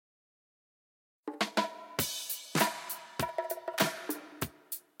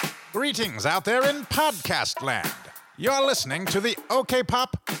Greetings out there in podcast land. You're listening to the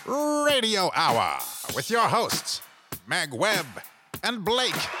OKPOP Radio Hour with your hosts, Meg Webb and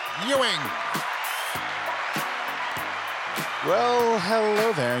Blake Ewing. Well,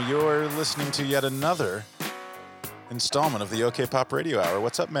 hello there. You're listening to yet another installment of the OKPOP Radio Hour.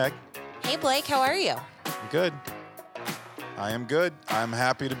 What's up, Meg? Hey, Blake. How are you? I'm good. I am good. I'm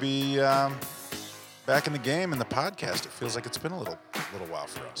happy to be back in the game in the podcast. It feels like it's been a little while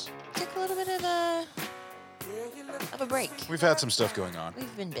for us. Took a little bit of a break. We've had some stuff going on.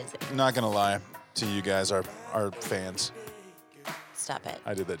 We've been busy. I'm not going to lie to you guys, our fans. Stop it.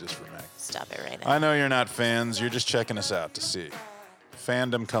 I did that just for Meg. Stop it right now. I know you're not fans. You're just checking us out to see.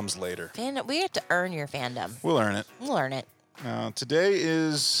 Fandom comes later. We have to earn your fandom. We'll earn it. We'll earn it. Today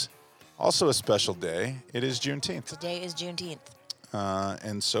is also a special day. It is Juneteenth. Today is Juneteenth.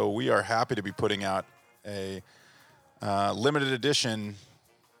 And so we are happy to be putting out a limited edition,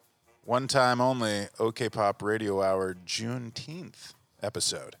 one time only, OKPOP Radio Hour Juneteenth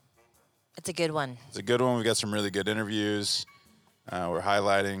episode. It's a good one. It's a good one. We've got some really good interviews. We're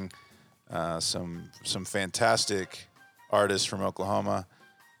highlighting some fantastic artists from Oklahoma.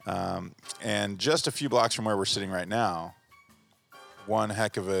 And just a few blocks from where we're sitting right now, one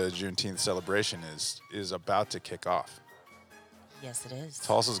heck of a Juneteenth celebration is about to kick off. Yes, it is.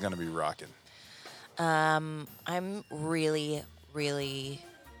 Tulsa's going to be rocking. I'm really, really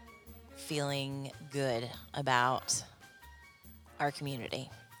feeling good about our community.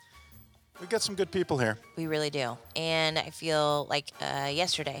 We've got some good people here. We really do. And I feel like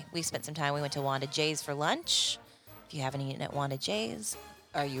yesterday we spent some time. We went to Wanda J's for lunch. If you haven't eaten at Wanda J's,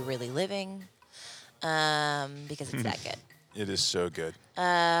 are you really living? Because it's that good. It is so good.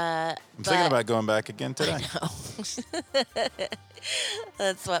 I'm thinking about going back again today. I know.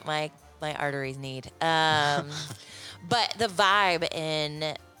 That's what my arteries need. But the vibe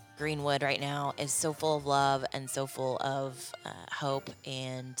in Greenwood right now is so full of love and so full of hope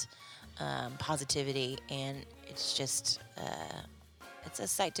and positivity, and it's just it's a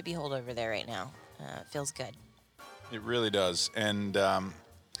sight to behold over there right now. It feels good. It really does. And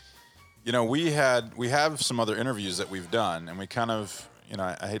we have some other interviews that we've done, and we kind of,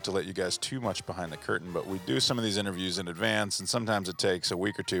 I hate to let you guys too much behind the curtain, but we do some of these interviews in advance, and sometimes it takes a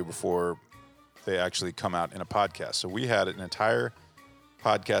week or two before they actually come out in a podcast. So we had an entire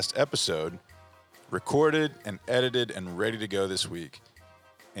podcast episode recorded and edited and ready to go this week.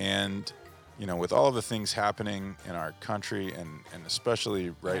 And, with all of the things happening in our country and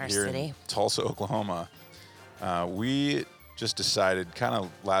especially right here in Tulsa, Oklahoma, we just decided kind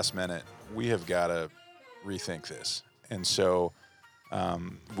of last minute, we have got to rethink this. And so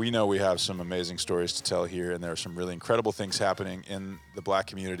we know we have some amazing stories to tell here, and there are some really incredible things happening in the black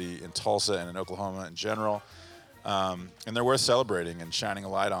community in Tulsa and in Oklahoma in general. And they're worth celebrating and shining a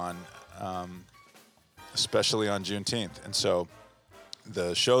light on, especially on Juneteenth. And so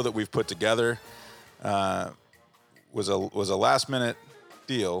the show that we've put together was a last-minute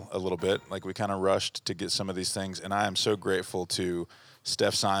deal a little bit. Like, we kind of rushed to get some of these things, and I am so grateful to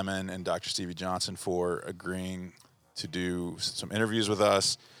Steph Simon and Dr. Stevie Johnson for agreeing to do some interviews with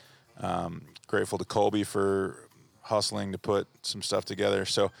us. Grateful to Colby for hustling to put some stuff together.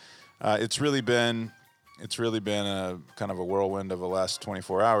 So it's really been a kind of a whirlwind of the last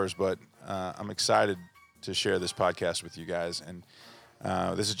 24 hours, but I'm excited to share this podcast with you guys. And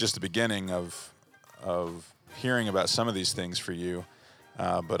this is just the beginning of hearing about some of these things for you.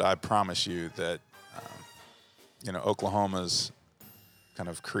 But I promise you that, Oklahoma's kind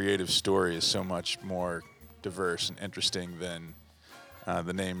of creative story is so much more diverse and interesting than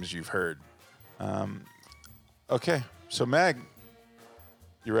the names you've heard. Okay, so Meg,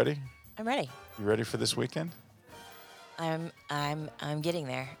 you ready? I'm ready. You ready for this weekend? I'm getting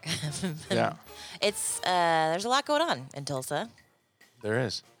there. Yeah. It's there's a lot going on in Tulsa. There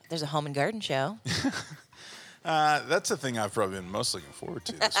is. There's a home and garden show. That's the thing I've probably been most looking forward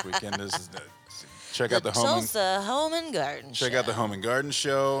to this weekend is check out the Tulsa Home and Garden Show. Check out the Home and Garden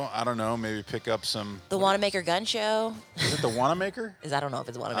Show. I don't know, maybe pick up some. The Wanamaker Gun Show. Is it the Wanamaker? I don't know if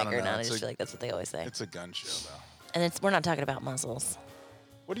it's Wanamaker or not. I just It's feel like that's what they always say. It's a gun show, though. And we're not talking about muzzles.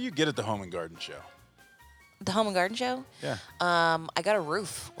 What do you get at the Home and Garden Show? The Home and Garden Show? Yeah. I got a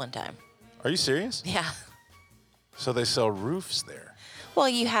roof one time. Are you serious? Yeah. So they sell roofs there. Well,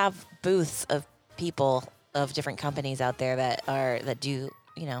 you have booths of people of different companies out there that do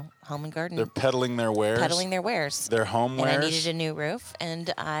home and garden. They're peddling their wares. Their home wares. And I needed a a new roof,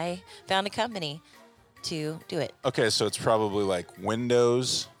 and I found a company to do it. Okay, so it's probably like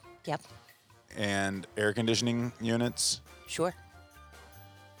windows. Yep. And air conditioning units. Sure.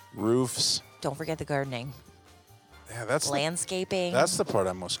 Roofs. Don't forget the gardening. Yeah, that's landscaping. That's the part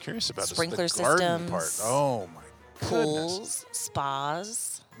I'm most curious about. Sprinkler is the garden systems. part. Oh my pools, goodness.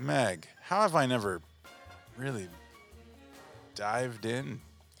 spas. Meg, how have I never really dove in?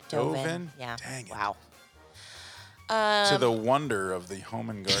 Yeah. Dang it. Wow. To the wonder of the home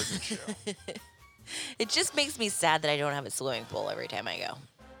and garden show. It just makes me sad that I don't have a swimming pool every time I go.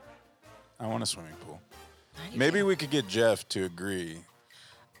 I want a swimming pool. I do Maybe too. we could get Jeff to agree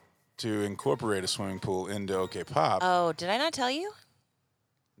to incorporate a swimming pool into OKPOP. Oh, did I not tell you?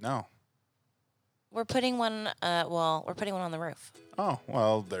 No. We're putting one. We're putting one on the roof. Oh,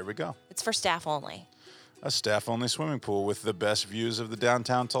 well, there we go. It's for staff only. A staff-only swimming pool with the best views of the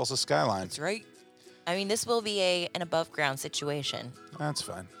downtown Tulsa skyline. That's right. I mean, this will be an above-ground situation. That's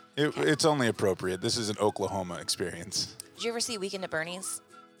fine. It's only appropriate. This is an Oklahoma experience. Did you ever see Weekend at Bernie's?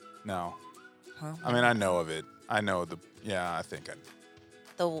 No. Huh? I mean, I know of it. I know I think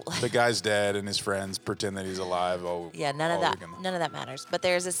The the guy's dead and his friends pretend that he's alive. Oh, yeah, none of all that. weekend. None of that matters. But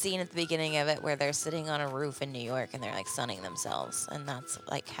there's a scene at the beginning of it where they're sitting on a roof in New York and they're like sunning themselves, and that's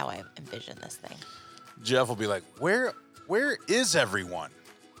like how I envision this thing. Jeff will be like, where is everyone?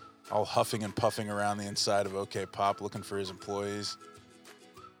 All huffing and puffing around the inside of OKPOP looking for his employees.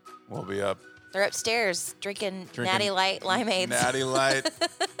 We'll be up. They're upstairs drinking Natty Light limeades. Natty Light,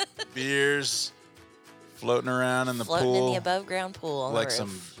 beers, floating around in the floating pool. in the above ground pool. On like the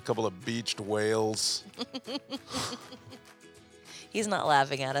roof. a couple of beached whales. He's not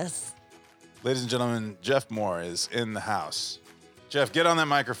laughing at us. Ladies and gentlemen, Jeff Moore is in the house. Jeff, get on that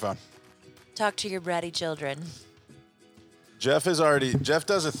microphone. Talk to your bratty children. Jeff does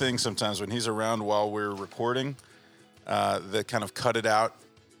a thing sometimes when he's around while we're recording, that kind of cut it out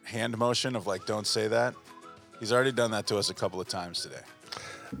hand motion of like, don't say that. He's already done that to us a couple of times today.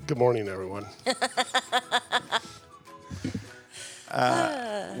 Good morning, everyone.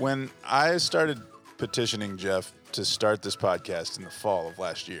 When I started petitioning Jeff to start this podcast in the fall of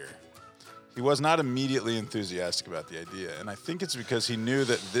last year, he was not immediately enthusiastic about the idea. And I think it's because he knew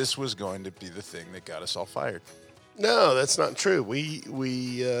that this was going to be the thing that got us all fired. No, that's not true. We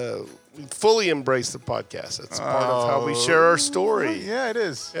fully embrace the podcast. That's part of how we share our story. Yeah, it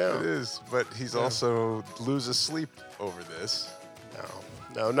is. Yeah. It is. But he's also loses sleep over this.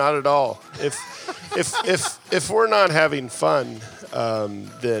 No, not at all. If we're not having fun,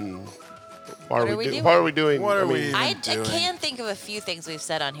 then why are we doing? What are we I doing? can think of a few things we've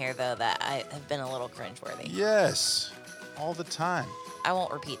said on here, though, that I have been a little cringeworthy. Yes, all the time. I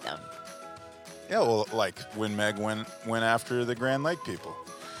won't repeat them. Yeah, well, like when Meg went after the Grand Lake people.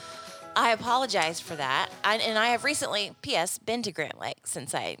 I apologize for that. And I have recently, P.S., been to Grand Lake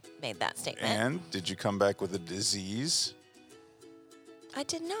since I made that statement. And did you come back with a disease? I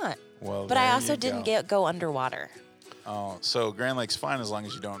did not. Well, but I there also you didn't go underwater. Oh, so Grand Lake's fine as long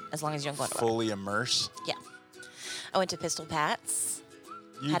as you don't As long as you don't go underwater. fully immerse. Yeah. I went to Pistol Pat's.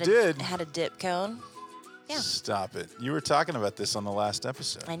 You did. Had a dip cone. Yeah. Stop it. You were talking about this on the last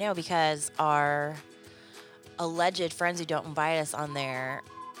episode. I know, because our alleged friends who don't invite us on their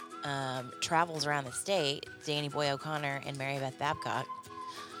travels around the state, Danny Boy O'Connor and Mary Beth Babcock,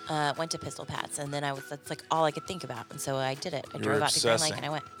 went to Pistol Pat's, and then that's like all I could think about, and so I did it. I drove out to Grand Lake and I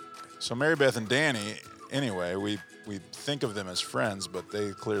went. So Mary Beth and Danny, anyway, we think of them as friends, but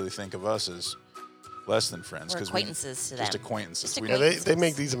they clearly think of us as less than friends. We're acquaintances to them. Just acquaintances. Just We- acquaintances. They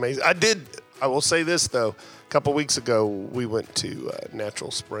make these amazing. I will say this though. A couple weeks ago, we went to Natural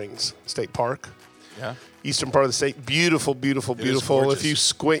Springs State Park. Yeah. Eastern part of the state. Beautiful, beautiful, It is beautiful. gorgeous. If you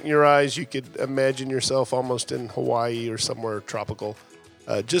squint your eyes, you could imagine yourself almost in Hawaii or somewhere tropical.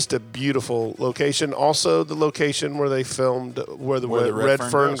 Just a beautiful location. Also, the location where they filmed where the red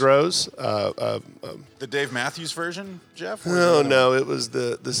fern grows. The Dave Matthews version, Jeff? Or No, the no, it was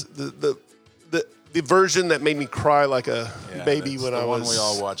the version that made me cry like a Yeah, baby that's when the I one was we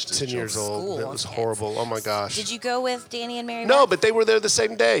all watched as 10 years children. old. School It was kids. horrible. Oh my gosh. Did you go with Danny and Mary? No, Beth? but they were there the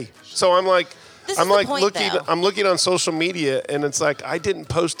same day. So I'm like, This is the point, looking. though. I'm looking on social media, and it's like I didn't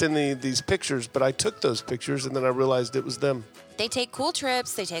post any of these pictures, but I took those pictures, and then I realized it was them. They take cool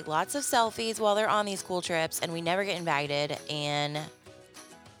trips. They take lots of selfies while they're on these cool trips, and we never get invited. And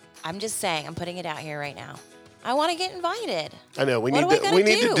I'm just saying, I'm putting it out here right now. I want to get invited. I know we What need do I to. gotta We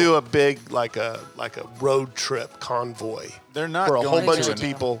need to do? do a big like a road trip convoy They're not for a going whole to bunch of invite-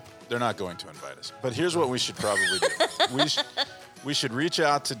 people. They're not going to invite us. But here's what we should probably do. We should reach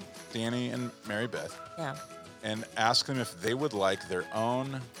out to Danny and Mary Beth Yeah. and ask them if they would like their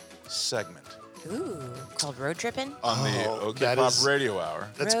own segment Ooh, called road tripping. on the Oh, that OKPOP is- Radio Hour.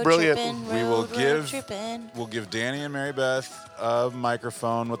 That's road brilliant. Trippin', We will road give trippin'. Danny and Mary Beth a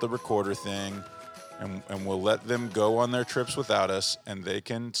microphone with a recorder thing, and we'll let them go on their trips without us, and they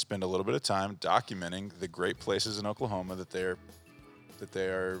can spend a little bit of time documenting the great places in Oklahoma that they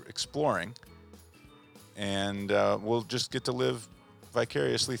are exploring, and we'll just get to live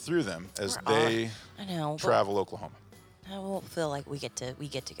vicariously through them as they travel Oklahoma. I won't feel like we get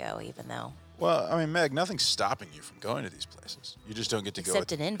to go, even though. Well, I mean, Meg, nothing's stopping you from going to these places. You just don't get to go.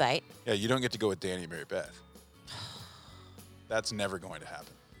 Except an invite. Yeah, you don't get to go with Danny and Mary Beth. That's never going to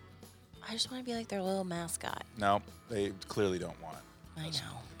happen. I just want to be like their little mascot. No, they clearly don't want it. I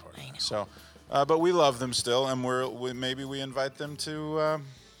know. So, but we love them still, and maybe we invite them to,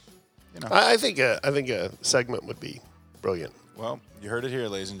 I think a segment would be brilliant. Well, you heard it here,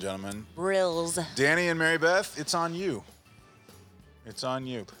 ladies and gentlemen. Brills. Danny and Mary Beth, it's on you. It's on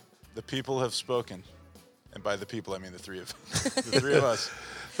you. The people have spoken. And by the people, I mean the three of us.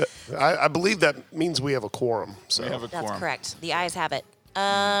 I believe that means we have a quorum. So. We have a quorum. That's correct. The ayes have it.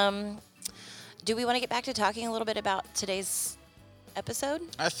 Do we want to get back to talking a little bit about today's episode?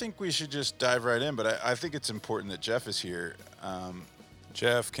 I think we should just dive right in, but I think it's important that Jeff is here.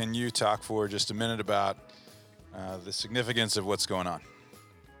 Jeff, can you talk for just a minute about the significance of what's going on?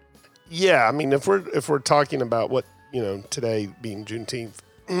 Yeah, I mean, if we're talking about what, today being Juneteenth,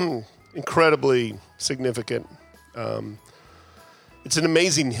 incredibly significant. It's an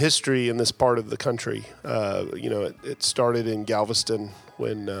amazing history in this part of the country. It started in Galveston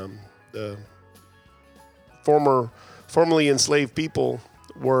when the formerly enslaved people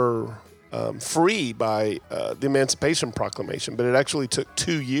were free by the Emancipation Proclamation, but it actually took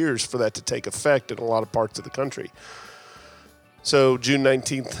 2 years for that to take effect in a lot of parts of the country. So June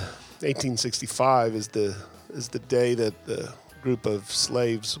 19th, 1865 is the day that the group of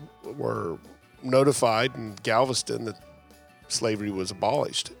slaves were notified in Galveston that slavery was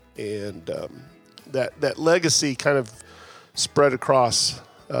abolished, and that legacy kind of spread across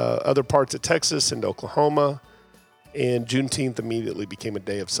other parts of Texas and Oklahoma, and Juneteenth immediately became a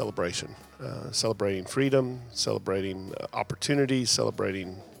day of celebration, celebrating freedom, celebrating opportunity,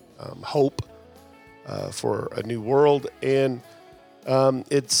 celebrating hope for a new world, and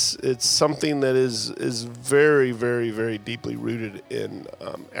it's something that is very, very, very deeply rooted in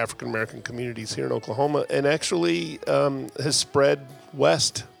African American communities here in Oklahoma, and actually has spread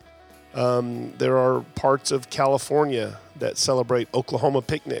west. There are parts of California that celebrate Oklahoma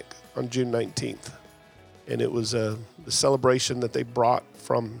Picnic on June 19th, and it was the celebration that they brought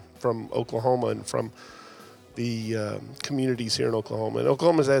from Oklahoma and from the communities here in Oklahoma. And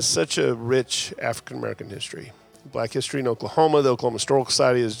Oklahoma has such a rich African American history. Black history in Oklahoma. The Oklahoma Historical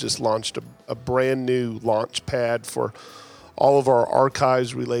Society has just launched a brand new launch pad for all of our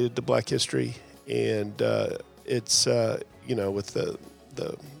archives related to Black history, and it's with the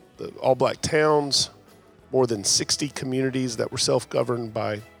all Black towns, more than 60 communities that were self-governed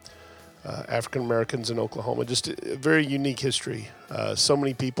by African Americans in Oklahoma. Just a very unique history. So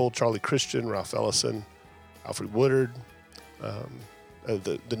many people: Charlie Christian, Ralph Ellison, Alfred Woodard,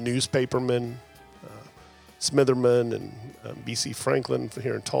 the newspapermen. Smitherman and B.C. Franklin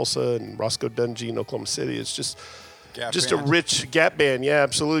here in Tulsa, and Roscoe Dungy in Oklahoma City. It's just a rich Gap Band. Yeah,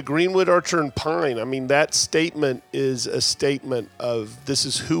 absolutely. Greenwood, Archer, and Pine. I mean, that statement is a statement of this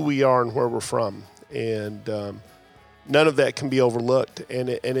is who we are and where we're from. And none of that can be overlooked. And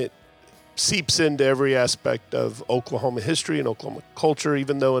it seeps into every aspect of Oklahoma history and Oklahoma culture,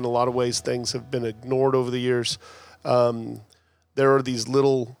 even though in a lot of ways things have been ignored over the years. There are these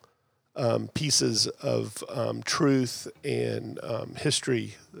little pieces of truth and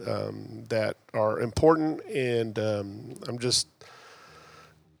history that are important, and I'm just,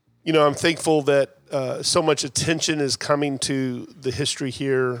 I'm thankful that so much attention is coming to the history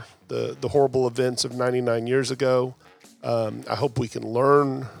here, the horrible events of 99 years ago. I hope we can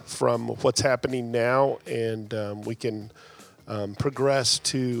learn from what's happening now, and we can progress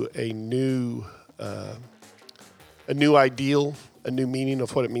to a new ideal, a new meaning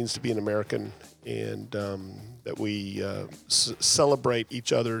of what it means to be an American, and that we celebrate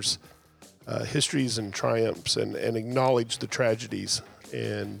each other's histories and triumphs, and acknowledge the tragedies,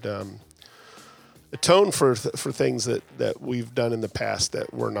 and atone for things that we've done in the past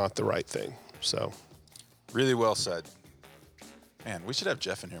that were not the right thing. So, really well said. Man, we should have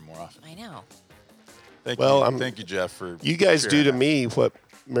Jeff in here more often. I know. Thank you, Jeff, for you guys do to me what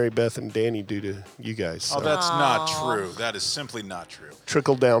Mary Beth and Danny do to you guys. So. Oh, that's not true. That is simply not true.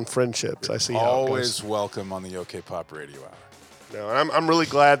 Trickle down friendships. I see how it goes. Always welcome on the OKPOP Radio Hour. No, I'm really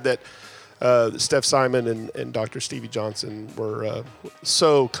glad that Steph Simon and Dr. Stevie Johnson were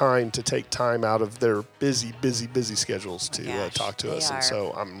so kind to take time out of their busy schedules to talk to us. And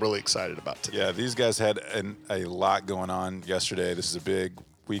so I'm really excited about today. Yeah, these guys had a lot going on yesterday. This is a big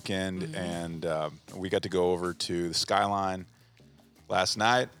weekend, and we got to go over to the Skyline last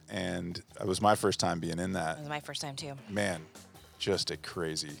night, and it was my first time being in that. It was my first time too. Man, just a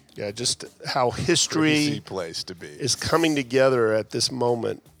crazy, just how history crazy place to be is coming together at this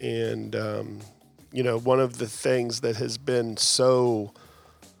moment. And, one of the things that has been so,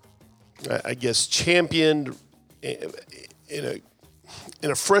 I guess, championed in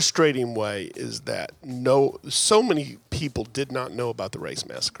a frustrating way is that so many people did not know about the race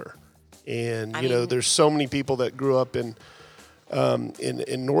massacre. And, there's so many people that grew up in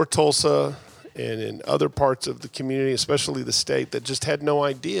North Tulsa and in other parts of the community, especially the state, that just had no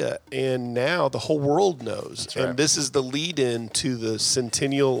idea. And now the whole world knows. That's right. And this is the lead in to the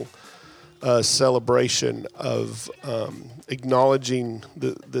centennial celebration of acknowledging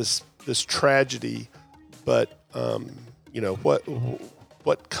this tragedy. But,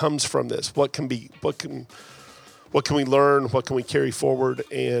 what comes from this? What can we learn? What can we carry forward?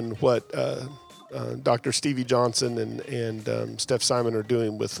 And what Dr. Stevie Johnson and Steph Simon are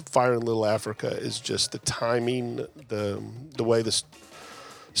doing with Fire in Little Africa is just the timing, the way the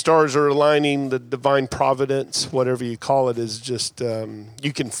stars are aligning, the divine providence, whatever you call it, is just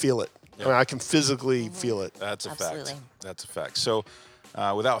you can feel it. Yep. I mean, I can physically feel it. That's a Absolutely. fact. That's a fact. So,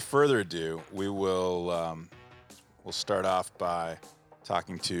 without further ado, we will we'll start off by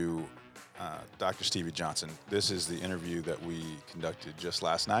talking to Dr. Stevie Johnson. This is the interview that we conducted just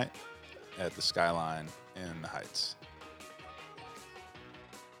last night at the Skyline in the Heights.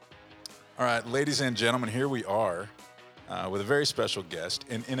 All right, ladies and gentlemen, here we are with a very special guest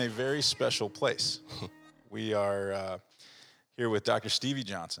and in a very special place. We are here with Dr. Stevie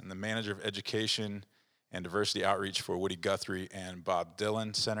Johnson, the manager of education and diversity outreach for Woody Guthrie and Bob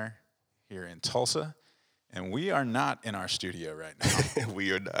Dylan Center here in Tulsa. And we are not in our studio right now.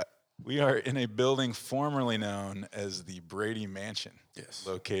 We are not. We are in a building formerly known as the Brady Mansion. Yes.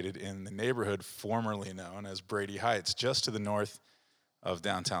 Located in the neighborhood formerly known as Brady Heights, just to the north of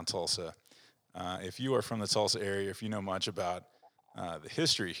downtown Tulsa. If you are from the Tulsa area, if you know much about the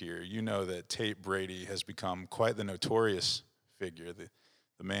history here, you know that Tate Brady has become quite the notorious figure, the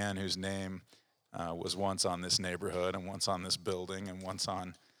man whose name was once on this neighborhood and once on this building and once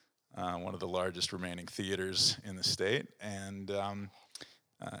on one of the largest remaining theaters in the state. And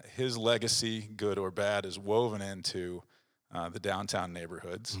his legacy, good or bad, is woven into the downtown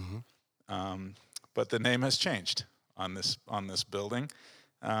neighborhoods. Mm-hmm. But the name has changed on this building.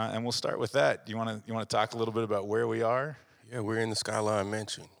 And we'll start with that. You want to talk a little bit about where we are? Yeah, we're in the Skyline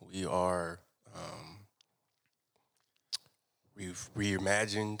Mansion. We are, we've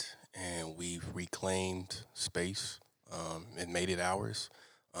reimagined and we've reclaimed space and made it ours.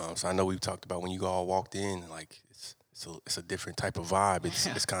 So I know we've talked about when you all walked in, like it's a different type of vibe.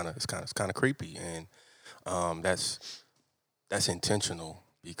 It's kind of creepy, and that's intentional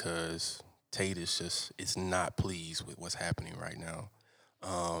because Tate is not pleased with what's happening right now.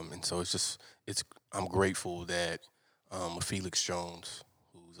 And so I'm grateful that Felix Jones,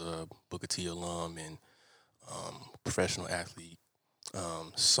 who's a Booker T alum and professional athlete,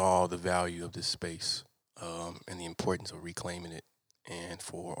 saw the value of this space and the importance of reclaiming it, and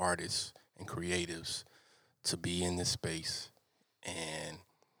for artists and creatives to be in this space and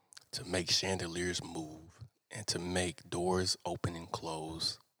to make chandeliers move and to make doors open and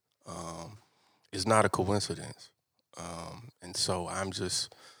close is not a coincidence. And so I'm just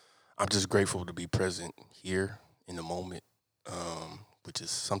grateful to be present here in the moment, which is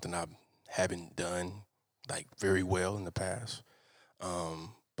something I haven't done like very well in the past.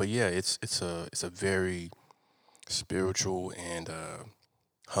 But yeah, it's a very spiritual and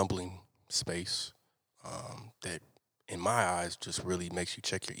humbling space that, in my eyes, just really makes you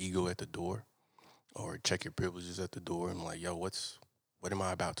check your ego at the door or check your privileges at the door. I'm like, yo, what am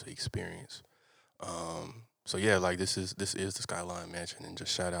I about to experience? So yeah, like this is the Skyline Mansion, and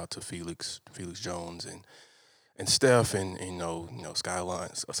just shout out to Felix Jones and Steph and you know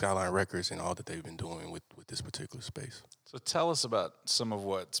Skyline Records and all that they've been doing with this particular space. So tell us about some of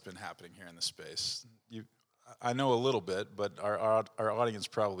what's been happening here in the space. I know a little bit, but our audience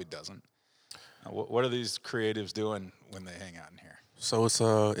probably doesn't. What are these creatives doing when they hang out in here? So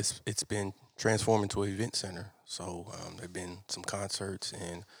it's been transformed into an event center. So there've been some concerts,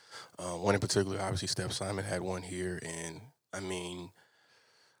 and one in particular, obviously Steph Simon had one here, and I mean,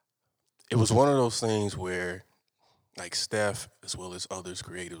 it was one of those things where, like, Steph, as well as others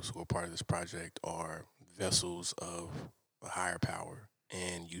creatives who are part of this project, are vessels of a higher power,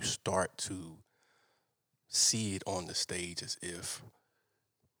 and you start to see it on the stage as if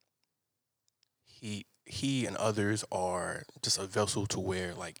he and others are just a vessel to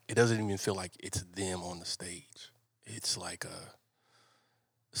where, like, it doesn't even feel like it's them on the stage. It's like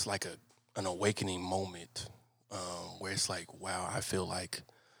it's like an awakening moment where it's like, wow, I feel like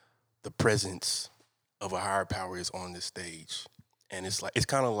the presence of a higher power is on this stage. And it's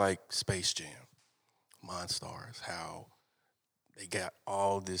kind of like Space Jam, Monstars, how they got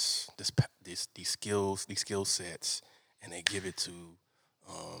all these skill sets, and they give it to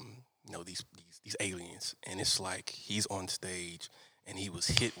these aliens, and it's like he's on stage and he was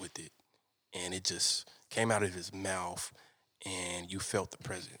hit with it, and it just came out of his mouth, and you felt the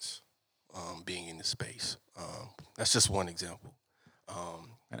presence being in the space. That's just one example.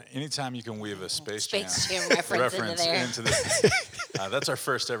 And anytime you can weave a Space Jam reference into this, that's our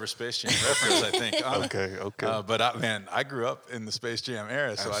first ever Space Jam reference, I think. Okay. But I grew up in the Space Jam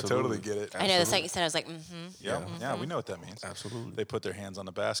era, so Absolutely. I totally get it. I know the second you said, I was like, Yeah, we know what that means. Absolutely. They put their hands on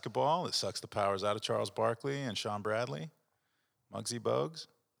the basketball. It sucks the powers out of Charles Barkley and Sean Bradley, Muggsy Bogues.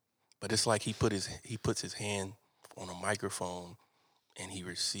 But it's like he puts his hand on a microphone, and he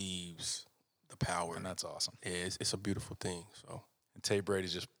receives the power. And that's awesome. Yeah, it's a beautiful thing. So. And Tay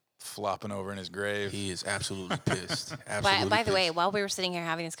Brady's just flopping over in his grave. He is absolutely pissed. By the way, while we were sitting here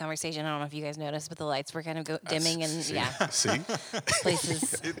having this conversation, I don't know if you guys noticed, but the lights were kind of dimming, and See?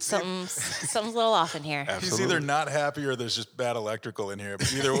 places something's a little off in here. Absolutely. He's either not happy or there's just bad electrical in here.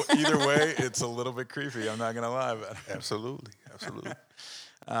 But either way, it's a little bit creepy. I'm not gonna lie about it. Absolutely.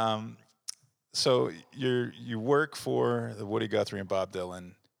 So you work for the Woody Guthrie and Bob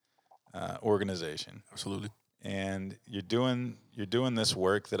Dylan organization. Absolutely. And you're doing this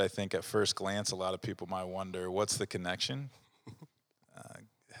work that I think at first glance a lot of people might wonder, what's the connection?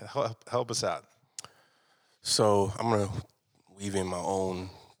 Help us out. So I'm going to weave in my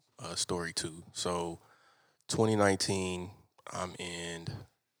own story too. So 2019, I'm in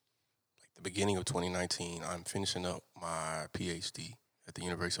the beginning of 2019, I'm finishing up my PhD at the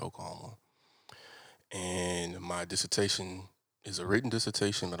University of Oklahoma. And my dissertation is a written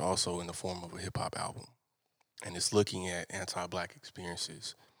dissertation, but also in the form of a hip-hop album. And it's looking at anti-Black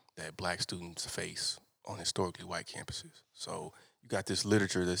experiences that Black students face on historically white campuses. So you got this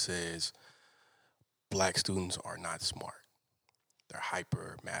literature that says Black students are not smart. They're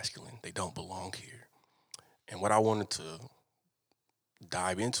hyper masculine. They don't belong here. And what I wanted to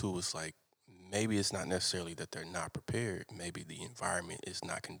dive into was like, maybe it's not necessarily that they're not prepared. Maybe the environment is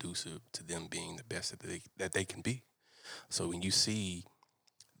not conducive to them being the best that they can be. So when you see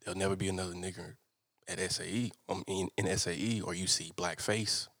there'll never be another nigger at SAE, in SAE, or you see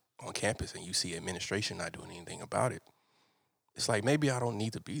blackface on campus and you see administration not doing anything about it, it's like maybe I don't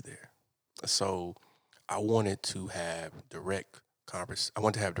need to be there. So I wanted to have direct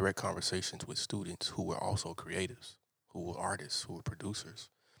conversations with students who were also creatives, who were artists, who were producers,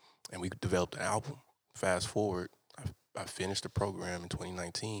 and we developed an album. Fast forward, I finished the program in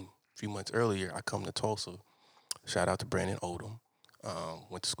 2019. A few months earlier, I come to Tulsa. Shout out to Brandon Odom.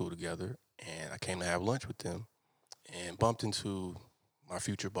 Went to school together, and I came to have lunch with them and bumped into my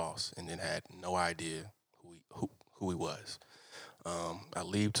future boss, and then had no idea who he was. I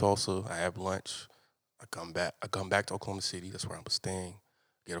leave Tulsa. I have lunch. I come back to Oklahoma City. That's where I'm staying.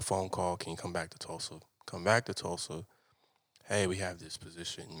 Get a phone call. Can you come back to Tulsa? Come back to Tulsa. Hey, we have this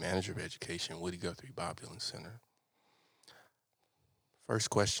position, manager of education, Woody Guthrie Bob Dylan Center. First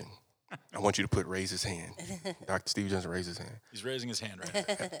question. I want you to raise his hand. Dr. Stevie Johnson, raise his hand. He's raising his hand right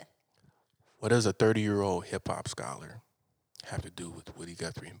now. What does a 30-year-old hip-hop scholar have to do with Woody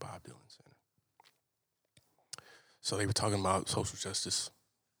Guthrie and Bob Dylan Center? So they were talking about social justice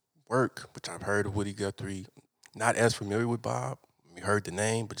work, which I've heard of Woody Guthrie. Not as familiar with Bob. We heard the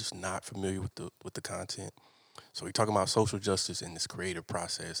name, but just not familiar with the content. So we're talking about social justice in this creative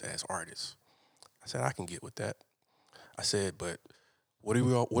process as artists. I said, I can get with that. I said, but what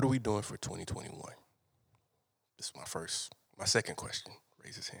are we doing for 2021? This is my second question.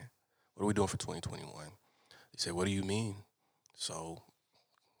 Raise his hand. What are we doing for 2021? He said, what do you mean? So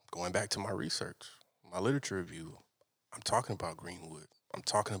going back to my research, my literature review, I'm talking about Greenwood. I'm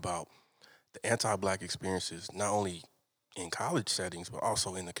talking about the anti-Black experiences, not only in college settings, but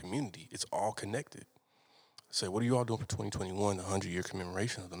also in the community. It's all connected. I said, what are you all doing for 2021, the 100-year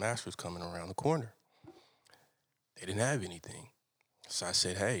commemoration of the Masters coming around the corner? They didn't have anything. So I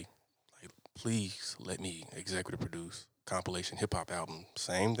said, hey, please let me executive produce compilation hip-hop album.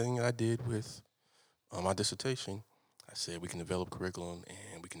 Same thing I did with my dissertation. I said we can develop curriculum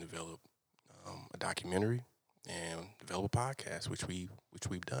and we can develop a documentary and develop a podcast, which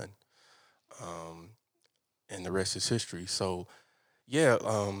we've done. And the rest is history. So, yeah,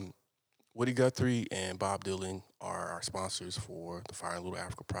 Woody Guthrie and Bob Dylan are our sponsors for the Fire in Little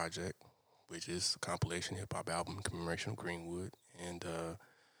Africa Project, which is a compilation hip-hop album in commemoration of Greenwood. And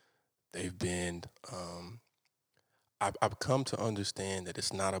they've been, I've come to understand that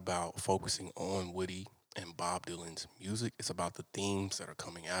it's not about focusing on Woody and Bob Dylan's music. It's about the themes that are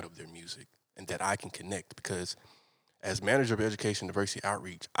coming out of their music and that I can connect. Because as manager of education diversity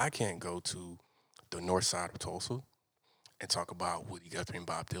outreach, I can't go to the north side of Tulsa and talk about Woody Guthrie and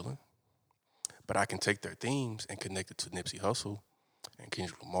Bob Dylan. But I can take their themes and connect it to Nipsey Hussle and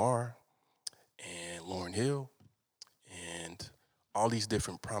Kendrick Lamar and Lauryn Hill and all these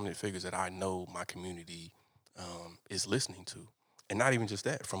different prominent figures that I know my community is listening to. And not even just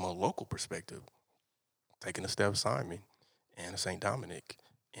that, from a local perspective, taking a Steph Simon and a St. Dominic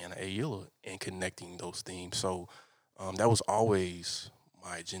and a Ayala and connecting those themes. So that was always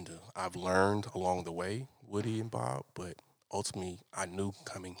my agenda. I've learned along the way, Woody and Bob, but ultimately I knew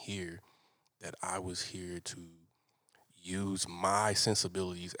coming here that I was here to use my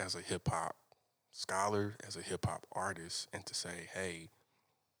sensibilities as a hip hop scholar, as a hip hop artist, and to say, hey,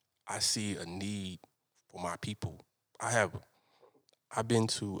 I see a need for my people. I've been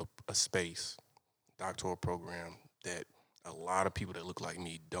to a space, doctoral program that a lot of people that look like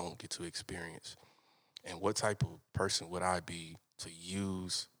me don't get to experience. And what type of person would I be to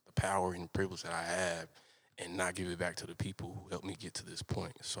use the power and privilege that I have and not give it back to the people who helped me get to this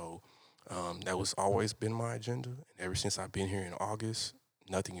point? So that was always been my agenda. And ever since I've been here in August,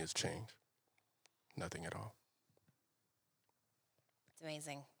 nothing has changed. Nothing at all. It's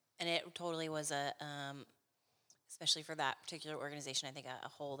amazing. And it totally was especially for that particular organization, I think a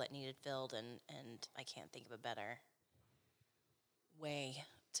hole that needed filled, and I can't think of a better way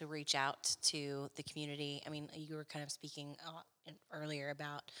to reach out to the community. I mean, you were kind of speaking earlier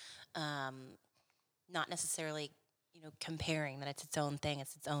about not necessarily, comparing that it's its own thing,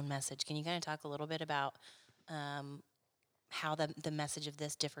 it's its own message. Can you kind of talk a little bit about how the message of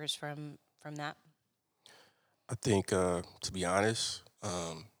this differs from that? I think, to be honest,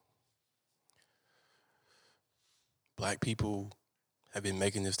 Black people have been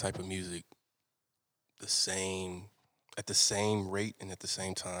making this type of music at the same rate and at the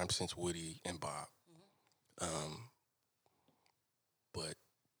same time since Woody and Bob. But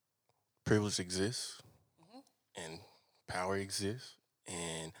privilege exists, and power exists,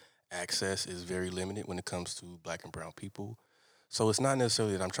 and access is very limited when it comes to Black and brown people. So it's not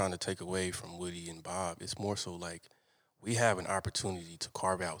necessarily that I'm trying to take away from Woody and Bob. It's more so like we have an opportunity to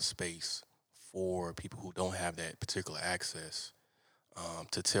carve out space for people who don't have that particular access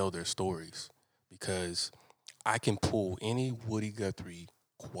to tell their stories. Because I can pull any Woody Guthrie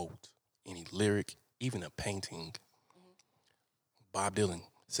quote, any lyric, even a painting. Bob Dylan,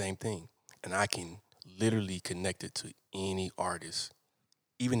 same thing. And I can literally connect it to any artist,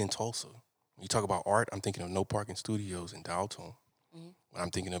 even in Tulsa. When you talk about art, I'm thinking of No Parking Studios in Dalton. When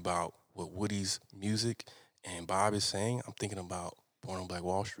I'm thinking about what Woody's music and Bob is saying, I'm thinking about Born on Black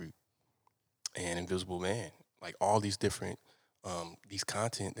Wall Street and Invisible Man. Like all these different, these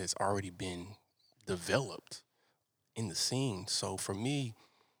content that's already been developed in the scene. So for me,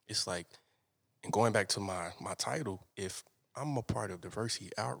 it's like, and going back to my title, if I'm a part of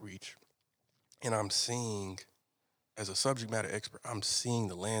diversity outreach and I'm seeing, as a subject matter expert, I'm seeing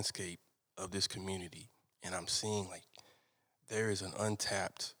the landscape of this community and I'm seeing like there's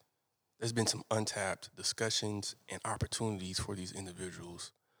been some untapped discussions and opportunities for these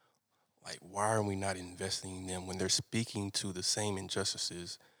individuals. Like, why are we not investing in them when they're speaking to the same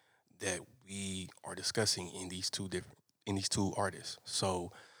injustices that we are discussing in these two artists?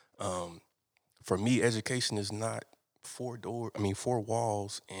 So, for me, education is not four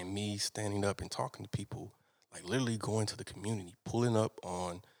walls and me standing up and talking to people. Like literally going to the community, pulling up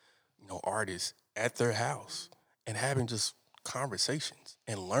on, artists at their house and having just conversations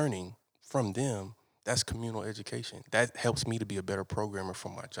and learning from them. That's communal education. That helps me to be a better programmer for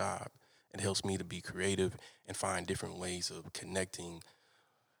my job. It helps me to be creative and find different ways of connecting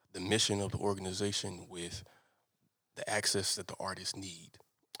the mission of the organization with the access that the artists need.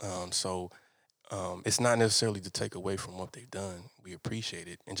 So it's not necessarily to take away from what they've done. We appreciate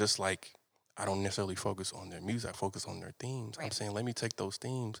it. And just like I don't necessarily focus on their music, I focus on their themes. Right. I'm saying let me take those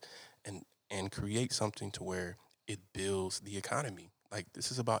themes and create something to where it builds the economy. Like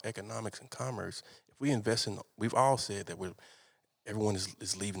this is about economics and commerce. If we invest in, we've all said that everyone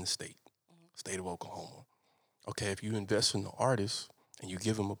is leaving the state of Oklahoma. Okay, if you invest in the artists and you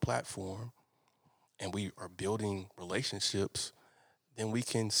give them a platform and we are building relationships, then we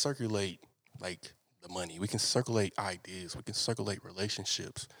can circulate like the money. We can circulate ideas. We can circulate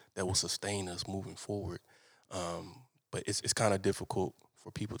relationships that will sustain us moving forward. But it's kind of difficult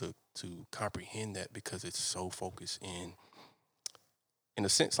for people to comprehend that because it's so focused in a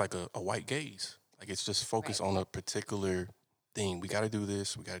sense, like a white gaze. Like it's just focused on a particular thing. We got to do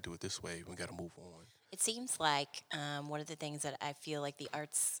this. We got to do it this way. We got to move on. It seems like one of the things that I feel like the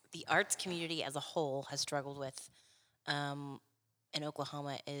arts community as a whole has struggled with in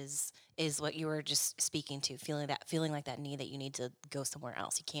Oklahoma is what you were just speaking to, feeling like that need that you need to go somewhere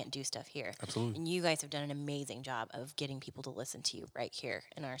else. You can't do stuff here. Absolutely. And you guys have done an amazing job of getting people to listen to you right here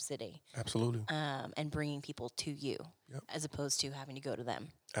in our city. Absolutely. And bringing people to you as opposed to having to go to them.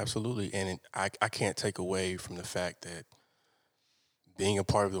 Absolutely. And I can't take away from the fact that being a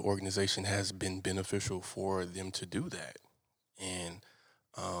part of the organization has been beneficial for them to do that. And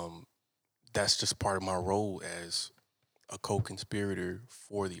that's just part of my role as a co-conspirator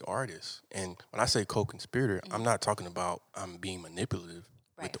for the artist. And when I say co-conspirator, I'm not talking about I'm being manipulative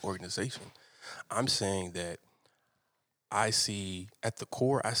with the organization. I'm saying that I see, at the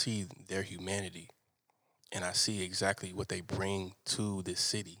core, I see their humanity. And I see exactly what they bring to this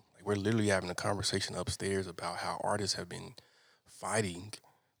city. Like, we're literally having a conversation upstairs about how artists have been fighting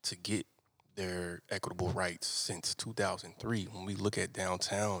to get their equitable rights since 2003. When we look at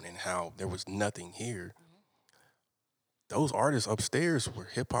downtown and how there was nothing here, those artists upstairs were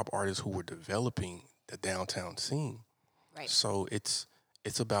hip-hop artists who were developing the downtown scene. Right. So it's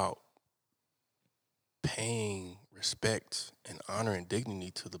about paying respect and honor and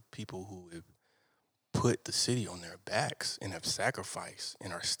dignity to the people who have put the city on their backs and have sacrificed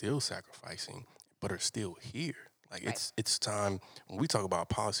and are still sacrificing, but are still here. Like, it's time, when we talk about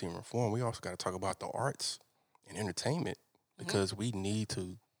policy and reform, we also got to talk about the arts and entertainment, because we need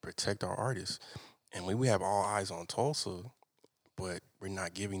to protect our artists. And when we have all eyes on Tulsa, but we're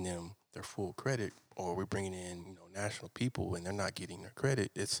not giving them their full credit, or we're bringing in national people and they're not getting their credit,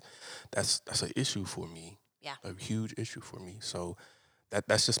 that's an issue for me. Yeah. A huge issue for me. So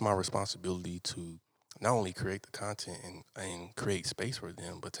that's just my responsibility to not only create the content and create space for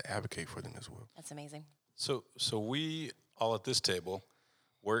them, but to advocate for them as well. That's amazing. So we all at this table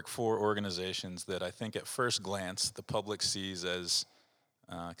work for organizations that I think at first glance the public sees as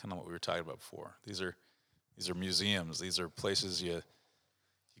kind of what we were talking about before. These are museums. These are places you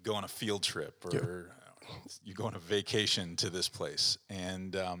go on a field trip, or you go on a vacation to this place,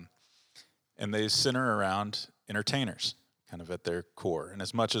 and they center around entertainers, kind of at their core. And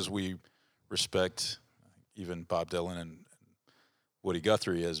as much as we respect even Bob Dylan and Woody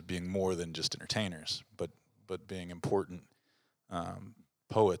Guthrie as being more than just entertainers, but being important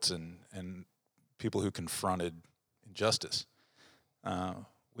poets and people who confronted injustice,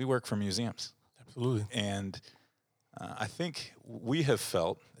 we work for museums. Absolutely. And I think we have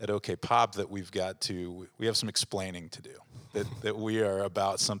felt at OKPOP that we have some explaining to do, that we are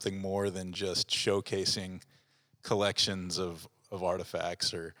about something more than just showcasing collections of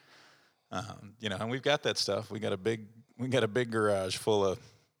artifacts, or and we've got that stuff. We got a big garage full of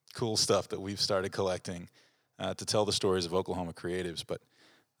cool stuff that we've started collecting to tell the stories of Oklahoma creatives. But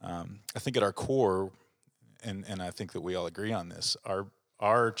I think at our core, and I think that we all agree on this,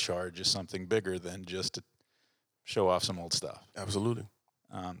 our charge is something bigger than just to show off some old stuff. Absolutely.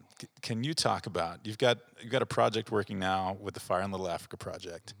 Can you talk about, you've got a project working now with the Fire in Little Africa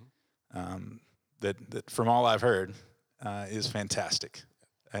project, that from all I've heard is fantastic.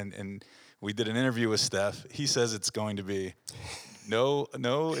 And we did an interview with Steph. He says it's going to be, no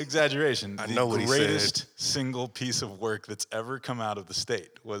exaggeration, I know what he said. The greatest single piece of work that's ever come out of the state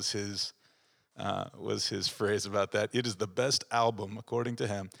was his phrase about that. It is the best album, according to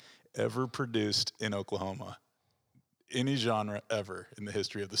him, ever produced in Oklahoma, any genre ever in the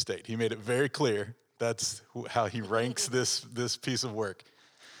history of the state. He made it very clear that's how he ranks this piece of work.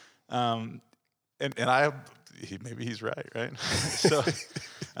 Maybe he's right? So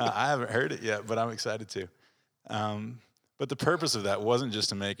I haven't heard it yet, but I'm excited to. But the purpose of that wasn't just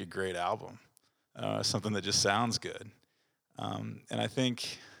to make a great album, something that just sounds good. And I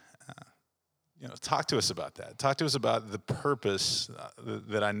think, talk to us about that. Talk to us about the purpose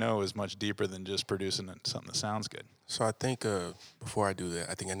that I know is much deeper than just producing something that sounds good. So I think before I do that,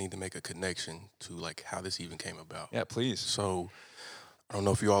 I think I need to make a connection to like how this even came about. Yeah, please. So I don't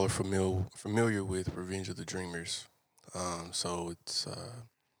know if you all are familiar with Revenge of the Dreamers. So it's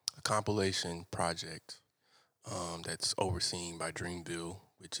a compilation project that's overseen by Dreamville,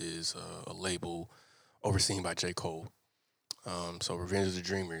 which is a label overseen by J. Cole. So Revenge of the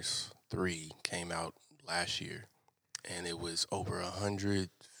Dreamers 3 came out last year, and it was over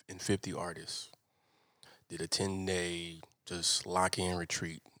 150 artists. Did a 10-day just lock-in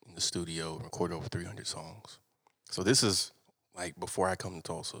retreat in the studio, recorded over 300 songs. So this is like before I come to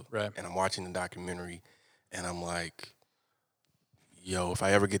Tulsa. Right. And I'm watching the documentary, and I'm like, yo, if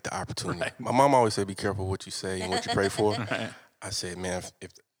I ever get the opportunity. Right. My mom always said, be careful what you say and what you pray for. Right. I said, man,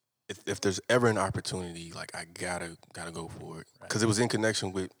 if there's ever an opportunity, like I gotta go for it. Because it was in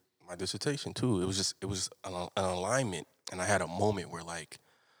connection with my dissertation too. It was an alignment, and I had a moment where like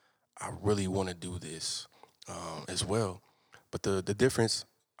I really want to do this as well. But the difference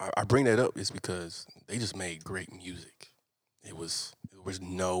I bring that up is because they just made great music. It was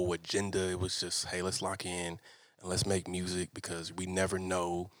no agenda. It was just, hey, let's lock in and let's make music because we never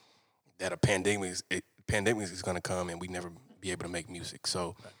know that a pandemic is going to come and we never be able to make music.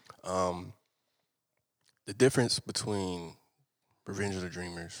 So the difference between Revenge of the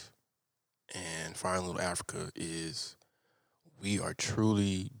Dreamers and Fire in Little Africa is we are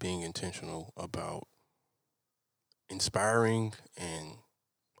truly being intentional about inspiring and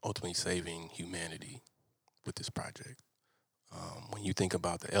ultimately saving humanity with this project. When you think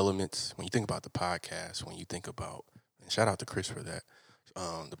about the elements, when you think about the podcast, when you think about, and shout out to Chris for that,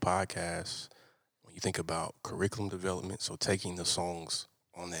 the podcast, when you think about curriculum development, so taking the songs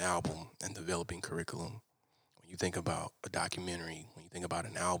on the album and developing curriculum, when you think about a documentary, when you think about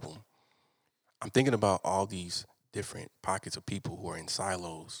an album, I'm thinking about all these different pockets of people who are in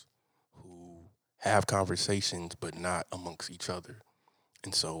silos, who have conversations but not amongst each other.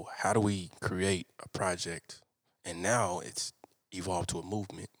 And so how do we create a project? And now it's evolved to a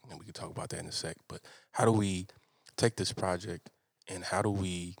movement, and we can talk about that in a sec, but how do we take this project and how do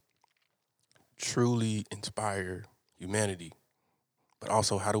we truly inspire humanity, but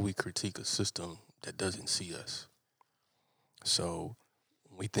also how do we critique a system that doesn't see us? So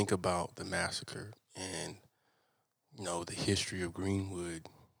when we think about the massacre and, you know, the history of Greenwood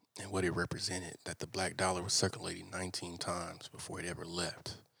and what it represented, that the black dollar was circulating 19 times before it ever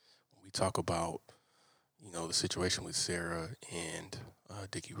left. When we talk about, you know, the situation with Sarah and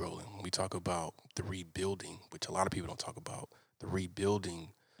Dickie Rowland, when we talk about the rebuilding, which a lot of people don't talk about, the rebuilding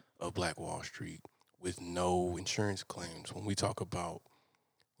of Black Wall Street with no insurance claims, when we talk about,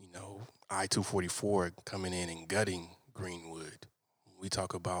 you know, I-244 coming in and gutting Greenwood, when we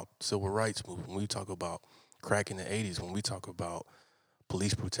talk about civil rights movement, when we talk about crack in the 80s, when we talk about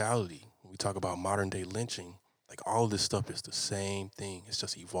police brutality, when we talk about modern day lynching, like all of this stuff is the same thing. It's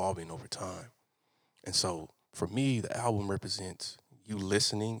just evolving over time. And so for me, the album represents you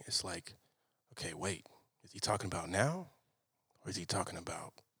listening. It's like, okay, wait, is he talking about now? Or is he talking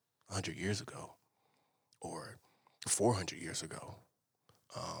about 100 years ago or 400 years ago?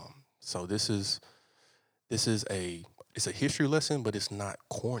 So this is it's a history lesson, but it's not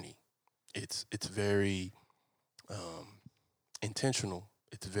corny. It's very intentional.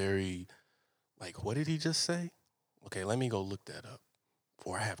 It's very like, what did he just say? Okay, let me go look that up.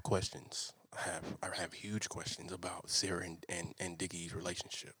 Or I have questions. I have huge questions about Sarah and Dickie's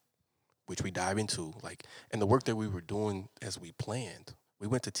relationship, which we dive into. Like, and the work that we were doing as we planned, we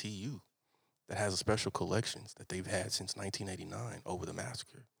went to TU that has a special collections that they've had since 1989 over the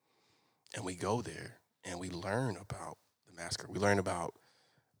massacre. And we go there and we learn about the massacre. We learn about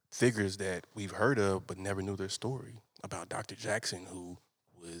figures that we've heard of but never knew their story. About Dr. Jackson, who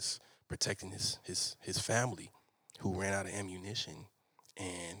was protecting his family, who ran out of ammunition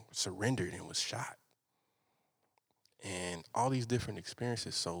and surrendered and was shot. And all these different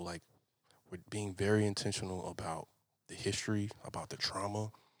experiences. So, like, we're being very intentional about the history, about the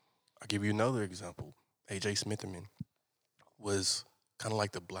trauma. I'll give you another example. A.J. Smitherman was kind of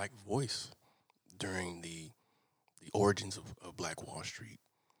like the black voice during the origins of Black Wall Street.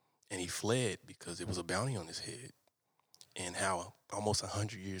 And he fled because it was a bounty on his head. And how almost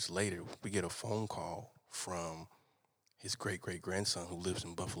 100 years later, we get a phone call from his great-great-grandson who lives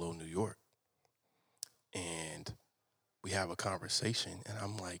in Buffalo, New York. And we have a conversation, and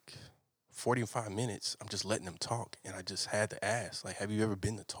I'm like, 45 minutes, I'm just letting him talk. And I just had to ask, like, have you ever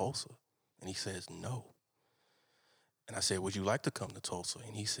been to Tulsa? And he says, no. And I said, would you like to come to Tulsa?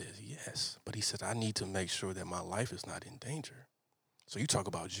 And he says, yes. But he said, I need to make sure that my life is not in danger. So you talk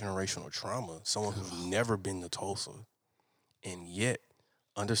about generational trauma, someone who's never been to Tulsa and yet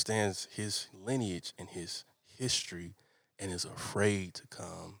understands his lineage and his history and is afraid to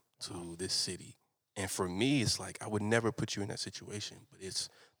come to this city. And for me, it's like, I would never put you in that situation, but it's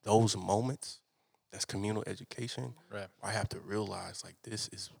those moments, that's communal education. Right. I have to realize, like, this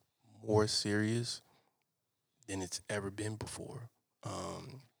is more serious than it's ever been before.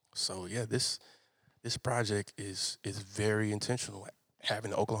 So yeah, this project is very intentional.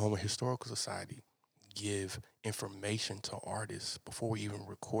 Having the Oklahoma Historical Society give information to artists before we even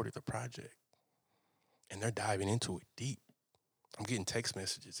recorded the project, and they're diving into it deep. I'm getting text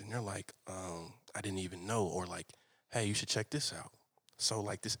messages, and they're like, I didn't even know, or like, hey, you should check this out. So,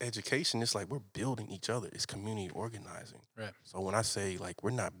 like, this education, it's like we're building each other. It's community organizing. Right. So when I say, like, we're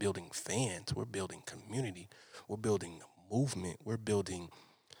not building fans, we're building community. We're building movement. We're building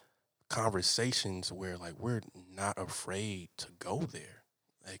conversations where, like, we're not afraid to go there.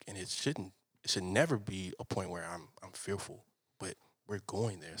 Like, and it should never be a point where I'm fearful, but we're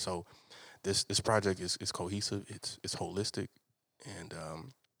going there. So this project is cohesive, it's holistic, and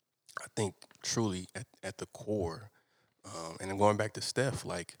I think truly at the core, and then going back to Steph,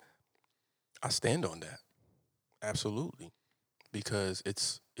 like, I stand on that absolutely, because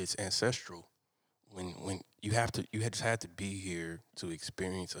it's ancestral. When you just had to be here to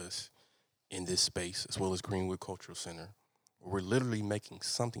experience us in this space, as well as Greenwood Cultural Center, where we're literally making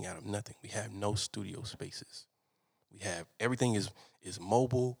something out of nothing. We have no studio spaces. We have everything is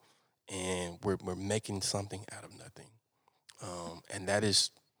mobile, and we're making something out of nothing. And that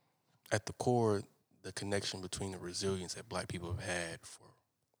is at the core the connection between the resilience that Black people have had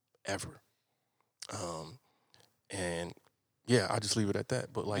forever. And yeah, I'll just leave it at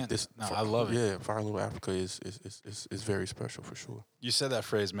that. But like, I love it. Yeah, Fire in Little Africa is very special for sure. You said that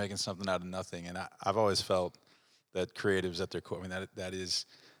phrase, making something out of nothing, and I've always felt that creatives at their core. I mean, that is.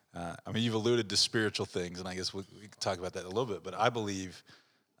 I mean, you've alluded to spiritual things, and I guess we can talk about that a little bit. But I believe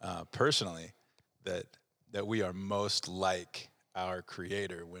personally that we are most like our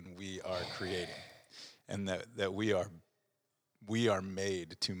Creator when we are creating, and that we are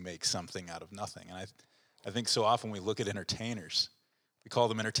made to make something out of nothing. And I think so often we look at entertainers, we call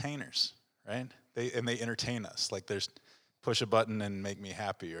them entertainers, right? They entertain us. Like, there's push a button and make me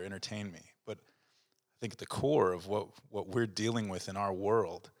happy or entertain me. But I think at the core of what we're dealing with in our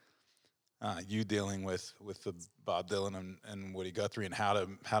world, you dealing with the Bob Dylan and Woody Guthrie, and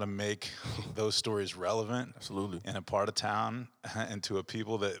how to make those stories relevant, absolutely, in a part of town and to a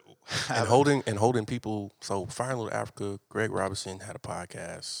people that and holding people. So Fire in Little Africa, Greg Robinson had a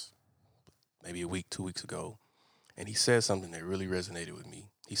podcast maybe 2 weeks ago, and he said something that really resonated with me.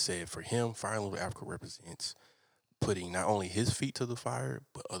 He said, for him, Fire in Little Africa represents putting not only his feet to the fire,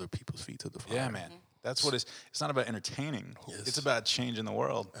 but other people's feet to the fire. Yeah, man. That's what it's not about entertaining. Yes. It's about changing the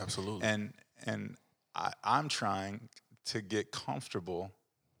world. Absolutely. And I'm trying to get comfortable.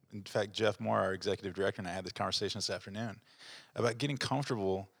 In fact, Jeff Moore, our executive director, and I had this conversation this afternoon about getting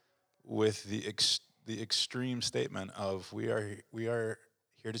comfortable with the extreme statement of we are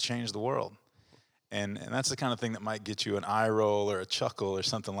here to change the world. And that's the kind of thing that might get you an eye roll or a chuckle or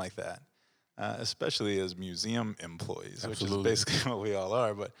something like that, especially as museum employees, Absolutely. which is basically what we all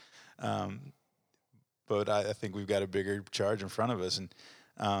are. But I think we've got a bigger charge in front of us, and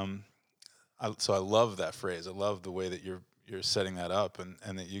so I love that phrase. I love the way that you're setting that up,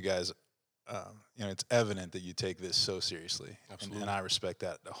 and that you guys, it's evident that you take this so seriously, and I respect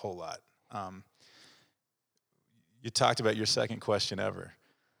that a whole lot. You talked about your second question ever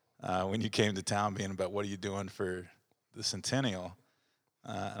when you came to town, being about what are you doing for the centennial,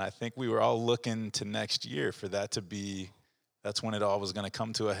 and I think we were all looking to next year for that to be. That's when it all was going to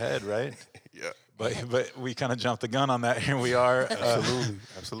come to a head, right? Yeah. But we kind of jumped the gun on that. Here we are. Absolutely.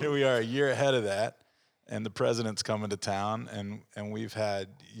 Here we are a year ahead of that, and the president's coming to town, and we've had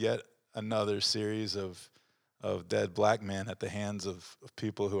yet another series of dead Black men at the hands of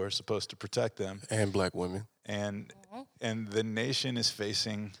people who are supposed to protect them. And Black women. And the nation is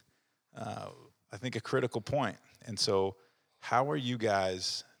facing, I think, a critical point. And so how are you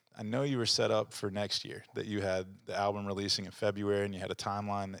guys... I know you were set up for next year, that you had the album releasing in February and you had a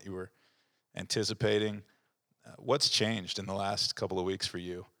timeline that you were anticipating. What's changed in the last couple of weeks for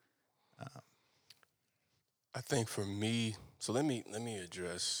you? I think for me, so let me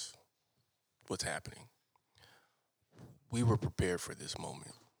address what's happening. We were prepared for this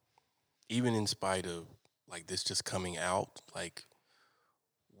moment. Even in spite of like this just coming out, like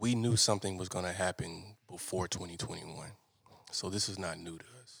we knew something was going to happen before 2021. So this is not new to us.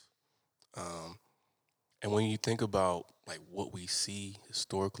 And when you think about like what we see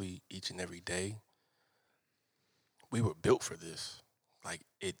historically each and every day, we were built for this. Like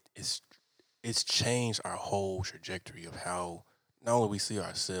it's changed our whole trajectory of how not only we see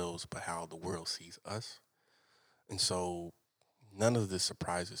ourselves, but how the world sees us. And so none of this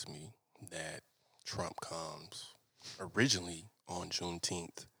surprises me that Trump comes originally on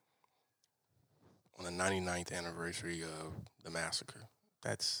Juneteenth, on the 99th anniversary of the massacre.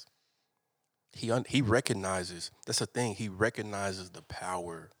 He recognizes, that's the thing, he recognizes the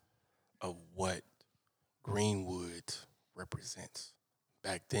power of what Greenwood represents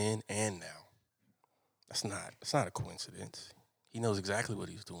back then and now. It's not a coincidence. He knows exactly what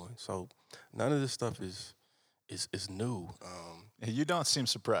he's doing. So none of this stuff is new. You don't seem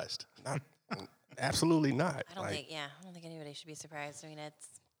surprised. Absolutely not. I don't think anybody should be surprised. I mean,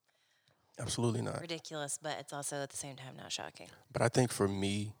 it's absolutely not ridiculous, but it's also at the same time not shocking. But I think for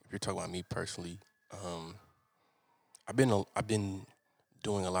me, if you're talking about me personally, I've been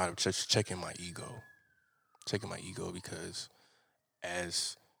doing a lot of just checking my ego, because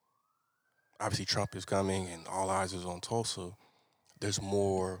as obviously Trump is coming and all eyes is on Tulsa, there's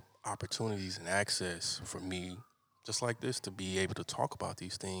more opportunities and access for me, just like this, to be able to talk about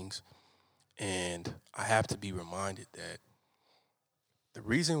these things. And I have to be reminded that the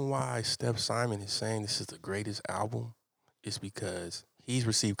reason why Steph Simon is saying this is the greatest album is because he's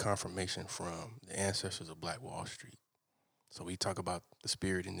received confirmation from the ancestors of Black Wall Street. So we talk about the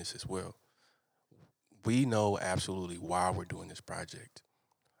spirit in this as well. We know absolutely why we're doing this project.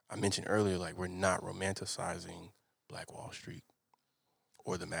 I mentioned earlier, like, we're not romanticizing Black Wall Street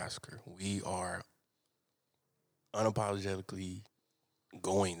or the massacre. We are unapologetically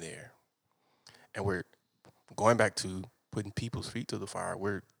going there. And we're going back to putting people's feet to the fire.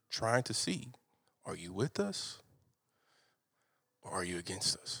 We're trying to see, are you with us or are you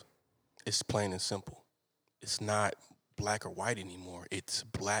against us? It's plain and simple. It's not black or white anymore. It's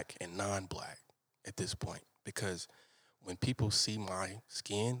black and non-black at this point. Because when people see my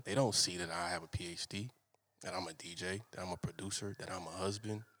skin, they don't see that I have a PhD, that I'm a DJ, that I'm a producer, that I'm a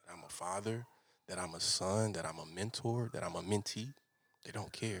husband, that I'm a father, that I'm a son, that I'm a mentor, that I'm a mentee. They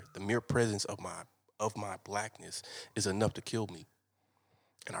don't care. The mere presence of my blackness is enough to kill me.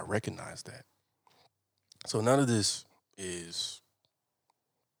 And I recognize that. So none of this is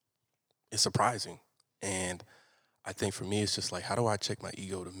surprising. And I think for me, it's just like, how do I check my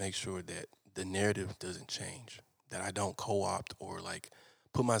ego to make sure that the narrative doesn't change, that I don't co-opt or like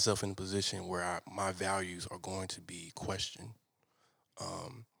put myself in a position where my values are going to be questioned,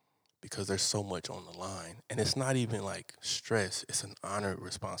 because there's so much on the line. And it's not even like stress. It's an honored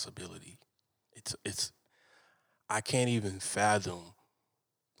responsibility. I can't even fathom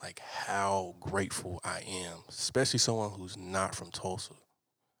like how grateful I am, especially someone who's not from Tulsa.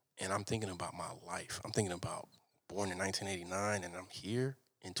 And I'm thinking about my life. I'm thinking about born in 1989 and I'm here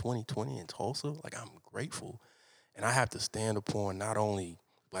in 2020 in Tulsa. Like, I'm grateful. And I have to stand upon not only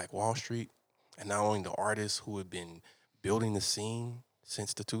Black Wall Street and not only the artists who have been building the scene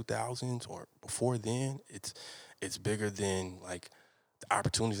since the 2000s or before then. It's bigger than like the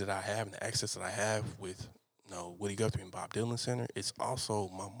opportunities that I have and the access that I have with Woody Guthrie and Bob Dylan Center. It's also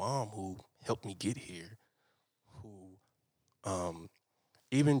my mom who helped me get here, who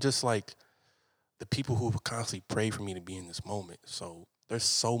even just like the people who have constantly prayed for me to be in this moment. So there's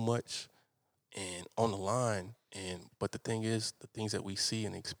so much and on the line. But the thing is, the things that we see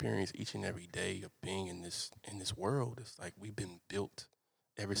and experience each and every day of being in this world, it's like we've been built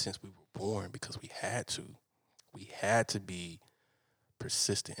ever since we were born because we had to. We had to be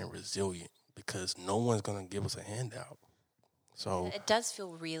persistent and resilient because no one's gonna give us a handout. So It does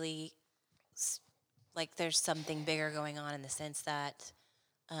feel really like there's something bigger going on in the sense that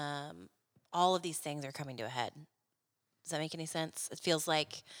all of these things are coming to a head. Does that make any sense? It feels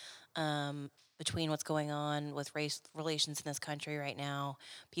like between what's going on with race relations in this country right now,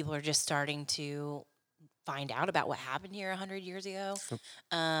 people are just starting to find out about what happened here 100 years ago.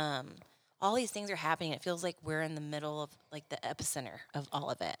 All these things are happening. It feels like we're in the middle of like the epicenter of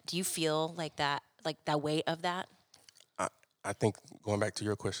all of it. Do you feel like that weight of that? I think going back to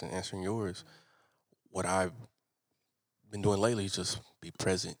your question, answering yours, what I've been doing lately is just be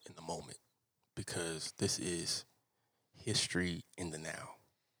present in the moment because this is history in the now.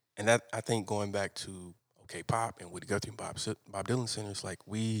 And that, I think, going back to OKPOP and Woody Guthrie and Bob Dylan Center, it's like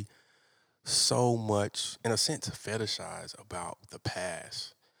we so much, in a sense, fetishize about the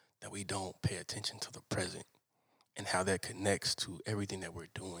past that we don't pay attention to the present and how that connects to everything that we're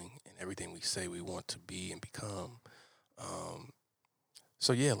doing and everything we say we want to be and become.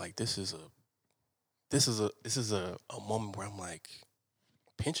 So yeah, like this is a moment where I'm like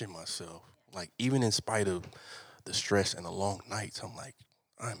pinching myself, like even in spite of the stress and the long nights, I'm like,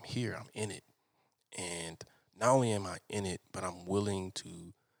 I'm here, I'm in it. And not only am I in it, but I'm willing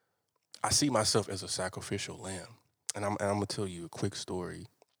to, I see myself as a sacrificial lamb. And I'm gonna tell you a quick story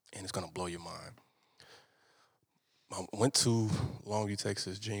and it's gonna blow your mind. I went to Longview,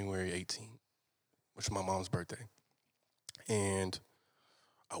 Texas, January 18th, which is my mom's birthday. And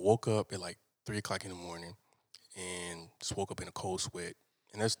I woke up at like 3 o'clock in the morning and just woke up in a cold sweat.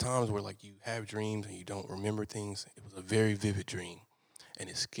 And there's times where like you have dreams and you don't remember things. It was a very vivid dream. And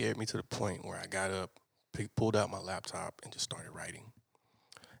it scared me to the point where I got up, pulled out my laptop and just started writing.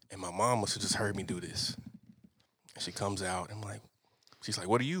 And my mom must have just heard me do this. And she comes out and she's like,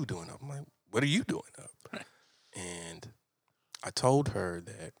 what are you doing up? I'm like, what are you doing up? And I told her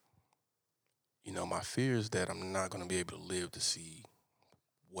that, my fear is that I'm not going to be able to live to see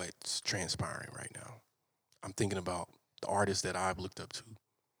what's transpiring right now. I'm thinking about the artists that I've looked up to.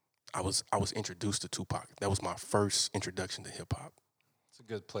 I was introduced to Tupac. That was my first introduction to hip hop. It's a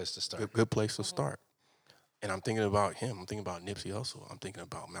good place to start. Good place to start. And I'm thinking about him. I'm thinking about Nipsey Hussle. I'm thinking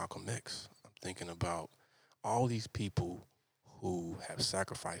about Malcolm X. I'm thinking about all these people who have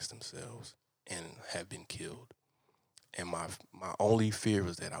sacrificed themselves and have been killed. And my only fear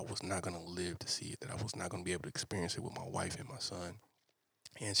was that I was not going to live to see it, that I was not going to be able to experience it with my wife and my son.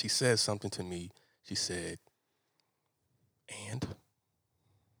 And she said something to me. She said, and?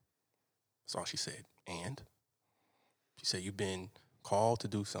 That's all she said. And? She said, you've been called to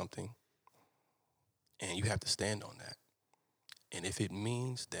do something, and you have to stand on that. And if it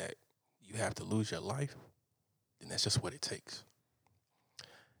means that you have to lose your life, then that's just what it takes.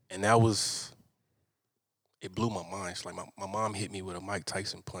 And that was, it blew my mind. It's like my mom hit me with a Mike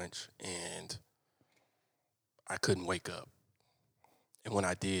Tyson punch, and I couldn't wake up. And when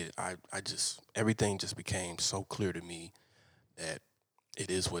I did, I just, everything just became so clear to me that it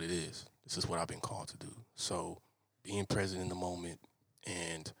is what it is. This is what I've been called to do. So being present in the moment,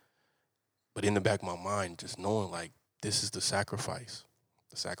 but in the back of my mind, just knowing like this is the sacrifice,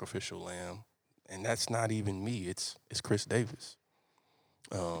 the sacrificial lamb. And that's not even me. It's Chris Davis.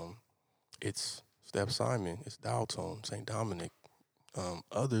 It's Steph Simon. It's Dalton, St. Dominic,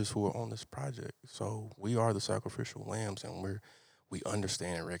 others who are on this project. So we are the sacrificial lambs, and we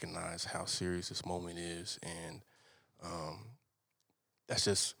understand and recognize how serious this moment is. And that's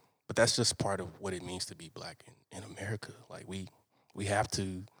just part of what it means to be black in America. Like we have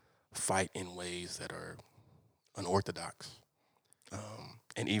to fight in ways that are unorthodox.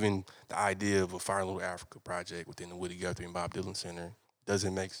 And even the idea of a Fire in Little Africa project within the Woody Guthrie and Bob Dylan Center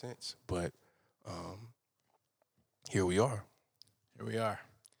doesn't make sense. But here we are. Here we are.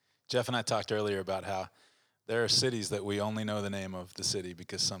 Jeff and I talked earlier about how there are cities that we only know the name of the city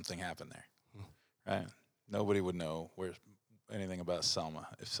because something happened there, right? Nobody would know anything about Selma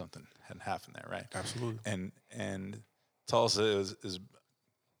if something hadn't happened there, right? Absolutely. And Tulsa is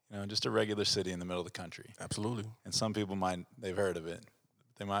just a regular city in the middle of the country. Absolutely. And some people they've heard of it.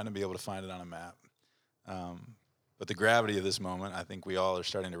 They might not be able to find it on a map. But the gravity of this moment, I think we all are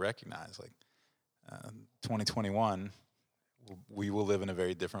starting to recognize. Like 2021, we will live in a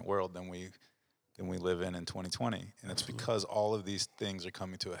very different world than we live in 2020. And it's because all of these things are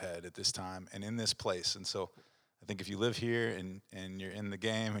coming to a head at this time and in this place. And so I think if you live here and you're in the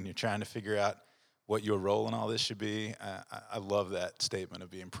game and you're trying to figure out what your role in all this should be, I love that statement of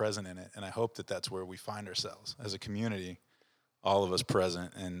being present in it. And I hope that that's where we find ourselves as a community, all of us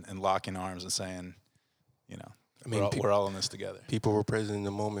present and locking arms and saying, we're all in this together. People were present in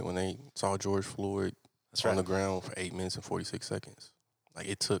the moment when they saw George Floyd on the ground for 8 minutes and 46 seconds. Like,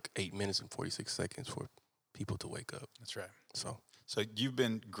 it took 8 minutes and 46 seconds for people to wake up. That's right. So you've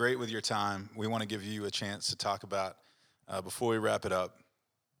been great with your time. We want to give you a chance to talk about, before we wrap it up,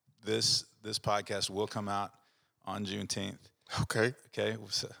 this podcast will come out on Juneteenth. Okay.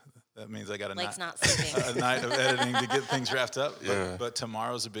 So that means I got Blake's not sleeping. a night of editing to get things wrapped up. Yeah. But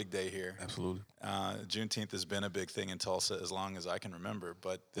tomorrow's a big day here. Absolutely. Juneteenth has been a big thing in Tulsa as long as I can remember.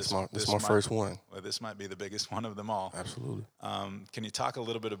 But this my first one. Well, this might be the biggest one of them all. Absolutely. Can you talk a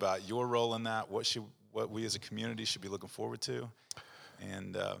little bit about your role in that? What we as a community should be looking forward to,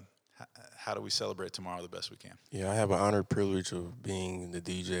 and how do we celebrate tomorrow the best we can? Yeah, I have an honored privilege of being the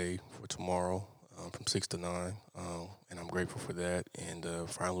DJ for tomorrow from 6 to 9, and I'm grateful for that. And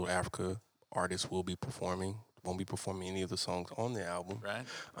Fire in Little Africa artists will be performing. Won't be performing any of the songs on the album. Right.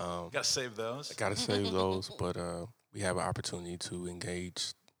 Got to save those. Got to save those, but we have an opportunity to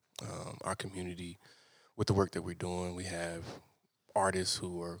engage our community with the work that we're doing. We have artists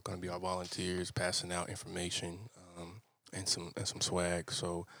who are going to be our volunteers, passing out information and some swag.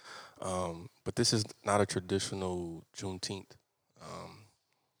 So, but this is not a traditional Juneteenth.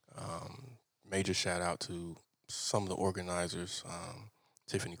 Major shout out to some of the organizers,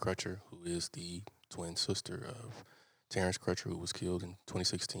 Tiffany Crutcher, who is the twin sister of Terrence Crutcher, who was killed in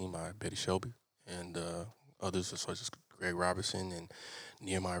 2016 by Betty Shelby, and others such as Greg Robertson and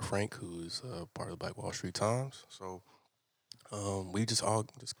Nehemiah Frank, who is part of the Black Wallstreet Times. So we just all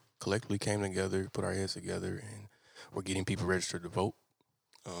collectively came together, put our heads together, and we're getting people registered to vote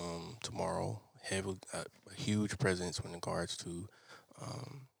tomorrow. Have a huge presence in regards to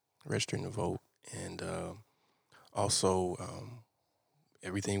registering to vote, and also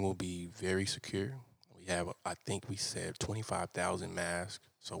everything will be very secure. We have, I think we said 25,000 masks,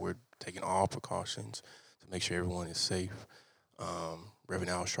 so we're taking all precautions to make sure everyone is safe. Reverend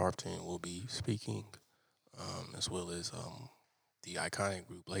Al Sharpton will be speaking, as well as the iconic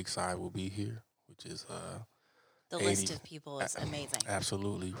group Lakeside will be here, which is the list of people is amazing.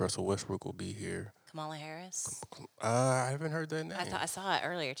 Absolutely. Russell Westbrook will be here. Kamala Harris. I haven't heard that name. I saw it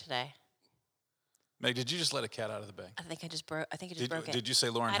earlier today. Meg, did you just let a cat out of the bag? I think it just broke it. Did you say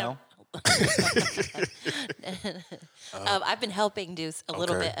Lauryn Hill? I've been helping do a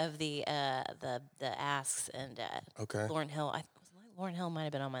little Okay. bit of the asks, and Okay. Lauryn Hill. Lauryn Hill might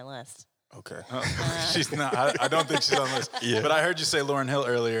have been on my list. Okay. She's not. I don't think she's on the list. Yeah. But I heard you say Lauryn Hill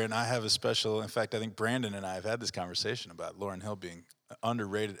earlier, and I have a special. In fact, I think Brandon and I have had this conversation about Lauryn Hill being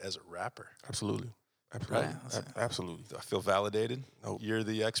underrated as a rapper. Absolutely. Absolutely. Right. Absolutely. I feel validated. Nope. You're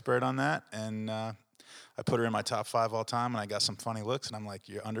the expert on that, and I put her in my top 5 all time, and I got some funny looks, and I'm like,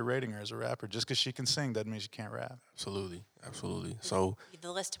 you're underrating her as a rapper. Just because she can sing doesn't mean she can't rap. Absolutely. Absolutely. So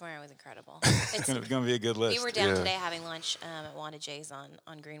The list tomorrow was incredible. It's going to be a good list. We were down today having lunch at Wanda J's on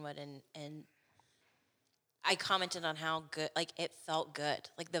Greenwood, and I commented on how good, like, it felt good.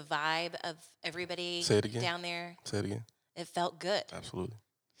 Like, the vibe of everybody Say it again. down there, say it again. it felt good. Absolutely.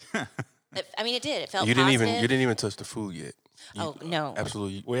 It did. It felt You positive. didn't even touch the food yet. Oh, no.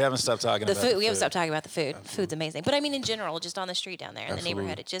 Absolutely. We haven't stopped talking The about food. the We haven't food. stopped talking about the food. Absolutely. Food's amazing. But I mean, in general, just on the street down there in the Absolutely.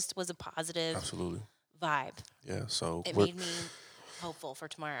 neighborhood, it just was a positive Absolutely. vibe. Yeah. So It we're- made me hopeful for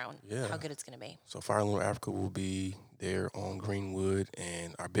tomorrow and Yeah. how good it's going to be. So Fire Little Africa will be there on Greenwood,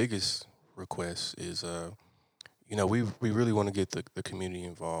 and our biggest request is, we really want to get the community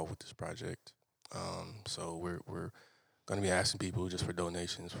involved with this project. So we're going to be asking people just for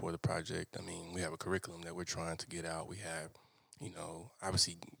donations for the project. I mean, we have a curriculum that we're trying to get out. We have,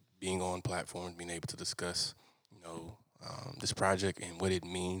 obviously being on platforms, being able to discuss, this project and what it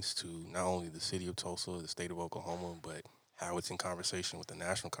means to not only the city of Tulsa, the state of Oklahoma, but how it's in conversation with the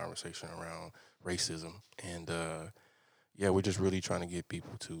national conversation around racism. And we're just really trying to get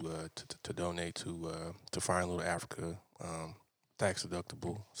people to donate to Fire Little Africa, tax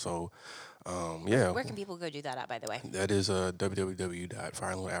deductible. So Where can people go do that at, by the way? that is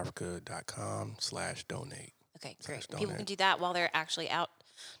www.firelittleafrica.com/donate. Okay, great. donate. People can do that while they're actually out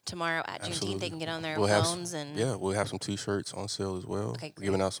tomorrow at Juneteenth. Absolutely. They can get on their We'll have phones and we'll have some T-shirts on sale as well. Okay, We're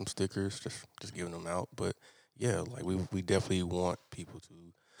giving out some stickers, just giving them out. But yeah, like we definitely want people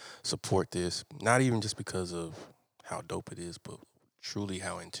to support this, not even just because of how dope it is, but truly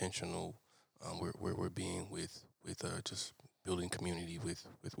how intentional we're being with just building community with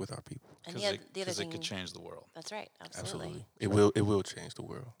our people. And the other Because thing, it could change the world. that's right, absolutely. It will change the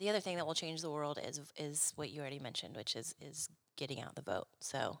world. The other thing that will change the world is what you already mentioned, which is getting out the vote.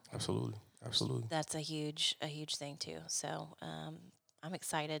 So Absolutely. that's a huge thing too. So I'm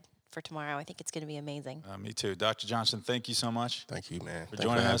excited for tomorrow. I think it's going to be amazing. Me too. Dr. Johnson, thank you so much Thank you, man. for Thanks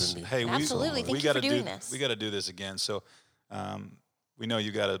joining having us. me. Hey, Absolutely. Thank you for doing this. We got to do this again. So we know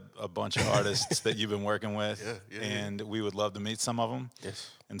you got a bunch of artists that you've been working with, and we would love to meet some of them. Yes.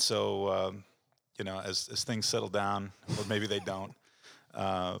 And so, as things settle down, or maybe they don't,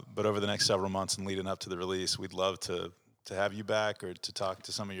 but over the next several months and leading up to the release, we'd love to have you back or to talk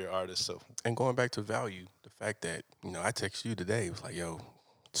to some of your artists. So, And going back to value, the fact that, I texted you today, it was like, yo,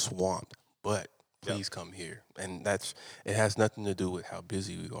 swamped, but please come here. And it has nothing to do with how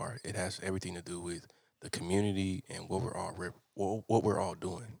busy we are. It has everything to do with the community and what we're all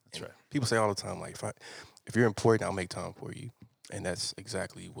doing. That's And right. People say all the time, like, if you're important, I'll make time for you. And that's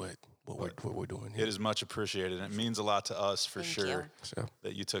exactly what we're doing here. it is much appreciated, and it means a lot to us for Thank sure you. So,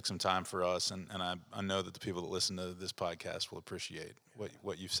 that you took some time for us. And I know that the people that listen to this podcast will appreciate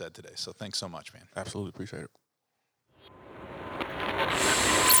what you've said today. So thanks so much, man. absolutely appreciate it.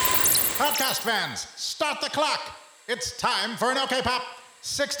 Podcast fans, start the clock. It's time for an OKPOP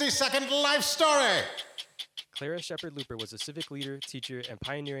 60-second life story. Clara Luper was a civic leader, teacher, and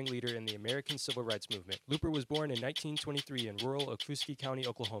pioneering leader in the American Civil Rights Movement. Luper was born in 1923 in rural Okfuskee County,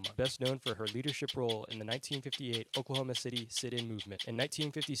 Oklahoma, best known for her leadership role in the 1958 Oklahoma City sit-in movement. In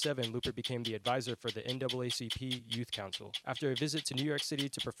 1957, Luper became the advisor for the NAACP Youth Council. After a visit to New York City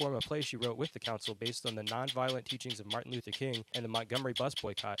to perform a play she wrote with the council based on the nonviolent teachings of Martin Luther King and the Montgomery bus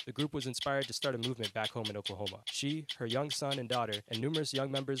boycott, the group was inspired to start a movement back home in Oklahoma. She, her young son and daughter, and numerous young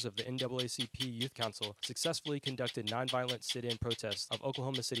members of the NAACP Youth Council successfully conducted nonviolent sit-in protests of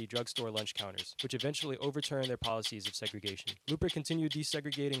Oklahoma City drugstore lunch counters, which eventually overturned their policies of segregation. Luper continued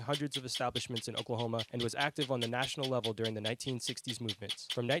desegregating hundreds of establishments in Oklahoma and was active on the national level during the 1960s movements.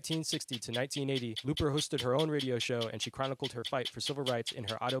 From 1960 to 1980, Luper hosted her own radio show, and she chronicled her fight for civil rights in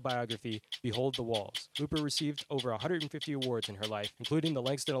her autobiography, Behold the Walls. Luper received over 150 awards in her life, including the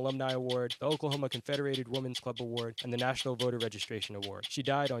Langston Alumni Award, the Oklahoma Confederated Women's Club Award, and the National Voter Registration Award. She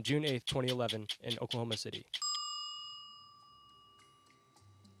died on June 8, 2011 in Oklahoma City.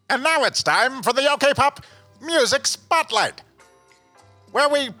 And now it's time for the OKPOP Music Spotlight, where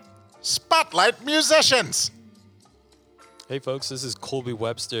we spotlight musicians. Hey folks, this is Colby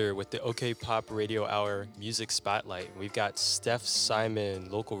Webster with the OKPOP Radio Hour Music Spotlight. We've got Steph Simon,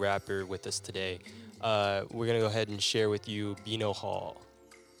 local rapper, with us today. We're going to go ahead and share with you Beano Hall.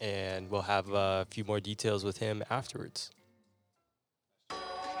 and we'll have a few more details with him afterwards.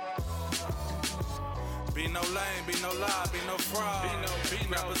 Be no lame, be no lie, be no fraud.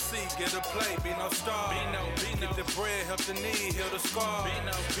 Grab a seat, get a plate, be no star. Get the bread, help the need, heal the scar.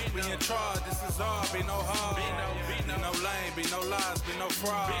 We in charge, this is all, be no hard. Be no lame, be no lies, be no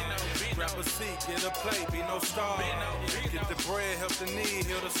fraud. Grab a seat, get a plate, be no star. Get the bread, help the need,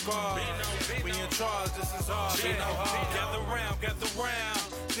 heal the scar. We in charge, this is all, be no hard. Gather round.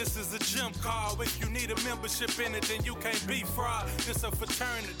 This is a gym call. If you need a membership in it, then you can't be fraud. This a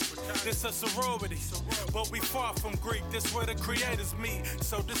fraternity, this a sorority. But we far from Greek, this where the creators meet.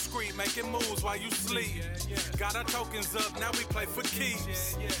 So discreet, making moves while you sleep. Got our tokens up, now we play for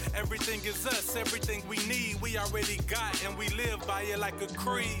keeps. Everything is us, everything we need, we already got, and we live by it like a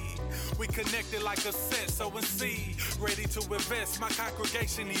creed. We connected like a set, sowing seed. Ready to invest, my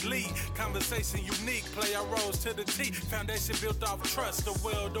congregation elite. Conversation unique, play our roles to the T. Foundation built off trust, a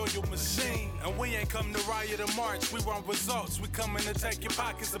well-oiled machine. And we ain't come to riot or march, we want results. We coming to take your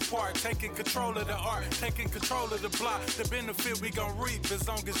pockets apart. Taking control of the art, taking control of the block. The benefit we gon' reap as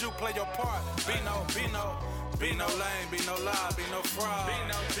long as you play your part. Be no lame, be no lie, be no fraud.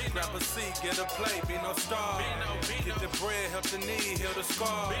 Grab a seat, get a plate, be no star. Get the bread, help the need, heal the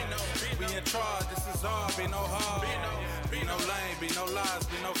scar. We in charge, this is all, be no hard. Be no lame, be no lies,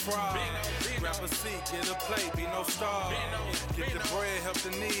 be no fraud. Grab a seat, get a plate, be no star. Get the bread, help the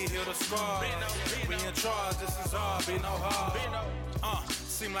need, heal the scar. We in charge, this is all, be no hard.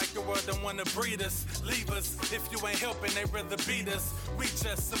 Seem like the world don't wanna breed us, leave us. If you ain't helping, they rather beat us. We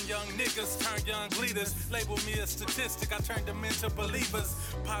just some young niggas turned young leaders. Label me a statistic, I turned them into believers.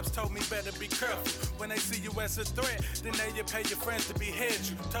 Pops told me better be careful. When they see you as a threat, then you pay your friends to behead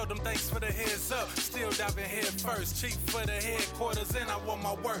you. Told them thanks for the heads up, still diving head first. Chief for the headquarters, and I want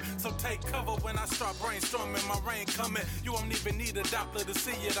my work. So take cover when I start brainstorming, my rain coming. You don't even need a Doppler to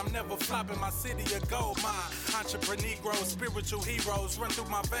see it. I'm never flopping, my city a gold mine. Entrepreneur, spiritual heroes run through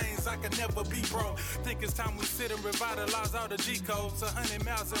my veins, I can never be broke. Think it's time we sit and revitalize all the G-codes. 100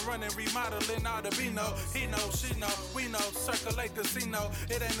 miles and running, remodeling all the Beano. He know, she know, we know, circulate the casino.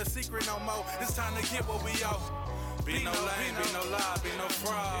 It ain't a secret no more, it's time to get what we owe. Be no lame, be no lie, be no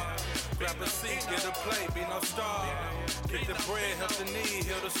fraud. Grab a seat, get a plate, be no star. Get the bread, help the need,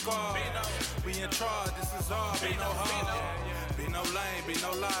 heal the scar. We in charge, this is all, be no hard. Be no lame, be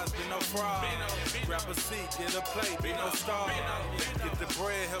no lies, be no fraud. Grab a seat, get a plate, be no star. Get the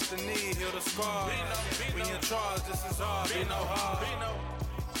bread, help the need, heal the scar. We in charge, this is all, be no hard.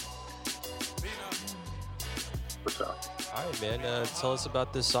 What's up? All right, man. Tell us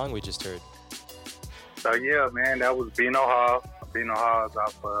about this song we just heard. So yeah, man, that was Bino Hall. Bino Hall is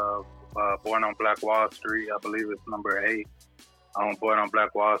off of Born on Black Wallstreet. I believe it's number 8. On Born on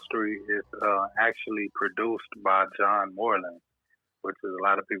Black Wallstreet is actually produced by John Moreland, which is a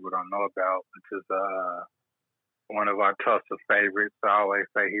lot of people don't know about, which is one of our Tulsa favorites. I always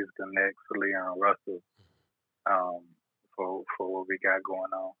say he's the next Leon Russell for what we got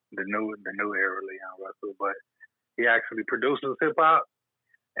going on, the new era Leon Russell. But he actually produces hip hop,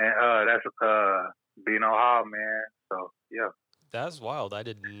 and that's Bino Hall, man. So yeah. That's wild. I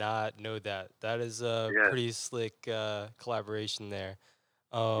did not know that. That is a pretty slick collaboration there.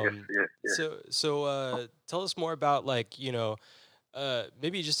 Yes. So tell us more about, like,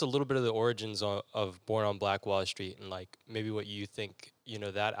 maybe just a little bit of the origins of Born on Black Wallstreet, and like maybe what you think,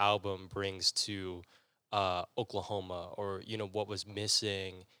 that album brings to Oklahoma, or, what was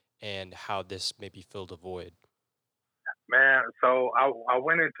missing and how this maybe filled a void. Man, so I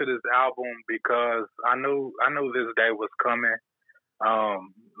went into this album because I knew this day was coming.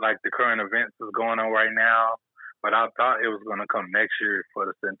 Like the current events is going on right now, but I thought it was going to come next year for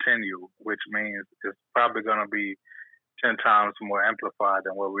the centennial, which means it's probably going to be 10 times more amplified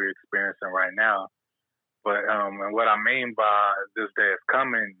than what we're experiencing right now. But and what I mean by this day is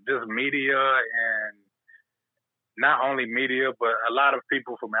coming, just media, and not only media, but a lot of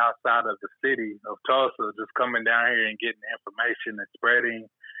people from outside of the city of Tulsa just coming down here and getting information and spreading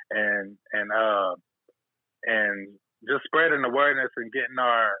and just spreading awareness and getting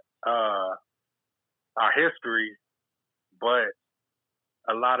our history, but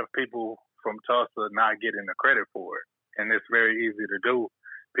a lot of people from Tulsa not getting the credit for it. And it's very easy to do.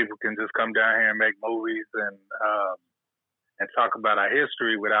 People can just come down here and make movies and talk about our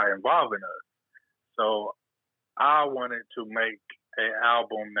history without involving us. So I wanted to make an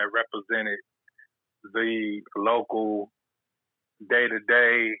album that represented the local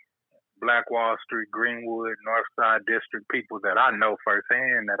day-to-day Black Wallstreet, Greenwood, Northside District people that I know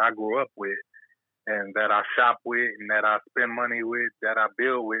firsthand, that I grew up with, and that I shop with, and that I spend money with, that I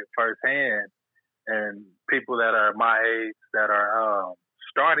build with firsthand, and people that are my age that are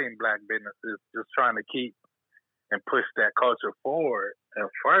starting black businesses, just trying to keep and push that culture forward and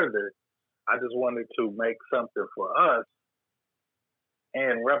further. I just wanted to make something for us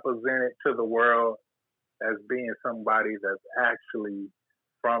and represent it to the world as being somebody that's actually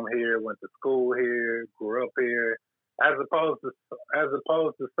from here, went to school here, grew up here, as opposed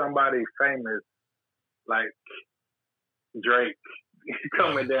to somebody famous like Drake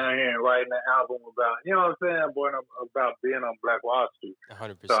coming down here and writing an album about, you know what I'm saying, about being on Black Wall Street.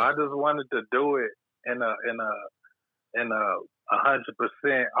 100%. So I just wanted to do it in a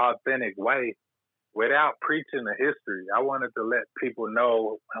 100% authentic way without preaching the history. I wanted to let people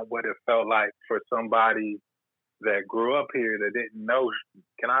know what it felt like for somebody that grew up here that didn't know.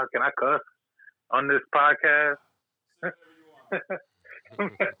 Can I cuss on this podcast?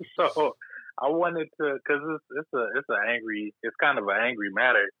 So I wanted to, because it's kind of an angry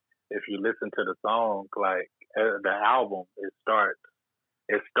matter. If you listen to the song, like the album, it starts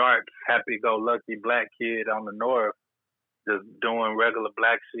happy-go-lucky black kid on the north, just doing regular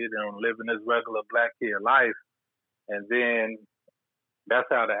black shit and living his regular black kid life, and then that's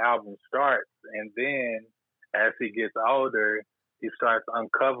how the album starts. And then as he gets older, he starts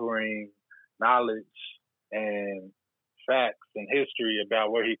uncovering knowledge and facts and history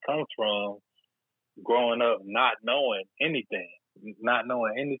about where he comes from, growing up not knowing anything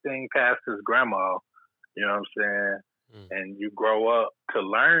past his grandma, you know what I'm saying? And you grow up to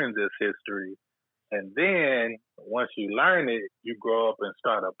learn this history, and then once you learn it, you grow up and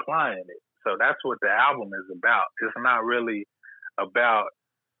start applying it. So that's what the album is about. It's not really about,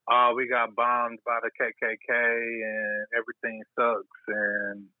 oh, we got bombed by the KKK and everything sucks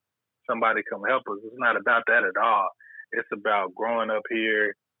and somebody come help us. It's not about that at all. It's about growing up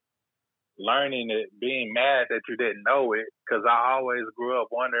here, learning it, being mad that you didn't know it, because I always grew up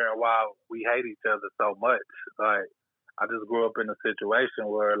wondering why we hate each other so much. Like, I just grew up in a situation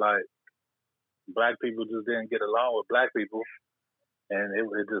where, like, black people just didn't get along with black people, and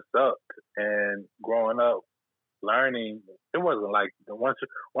it just sucked. And growing up, learning, it wasn't like,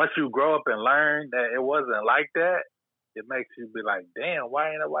 once you grow up and learn that it wasn't like that, it makes you be like, damn,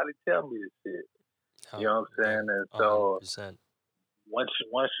 why ain't nobody tell me this shit? You know what I'm saying? And so 100%.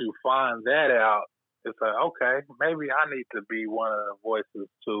 once you find that out, it's like, okay, maybe I need to be one of the voices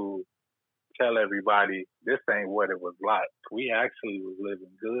to tell everybody this ain't what it was like. We actually was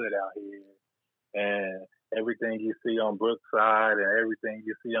living good out here, and everything you see on Brookside and everything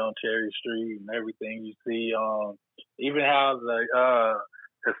you see on Cherry Street and everything you see on, even how the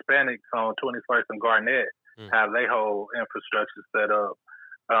Hispanics on 21st and Garnett have their whole infrastructure set up,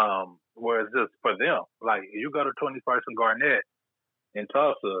 where it's just for them. Like, you go to 21st and Garnett in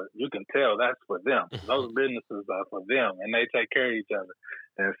Tulsa, you can tell that's for them. Those businesses are for them, and they take care of each other.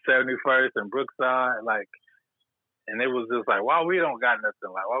 And 71st and Brookside, like, and it was just like, why we don't got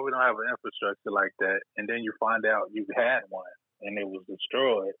nothing like, why we don't have an infrastructure like that? And then you find out you had one, and it was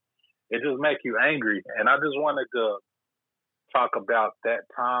destroyed. It just makes you angry. And I just wanted to talk about that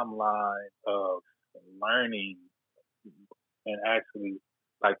timeline of learning and actually,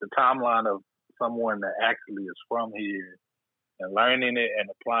 like, the timeline of someone that actually is from here and learning it and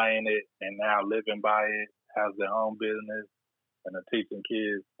applying it and now living by it, has their own business, and are teaching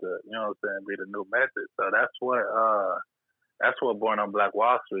kids to, you know what I'm saying, be the new method. So that's what Born on Black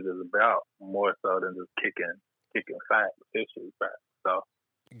Wall Street is about, more so than just kicking facts, history facts. So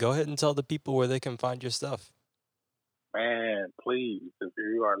go ahead and tell the people where they can find your stuff. Man, please, if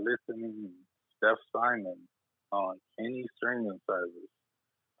you are listening, Steph Simon on any streaming service.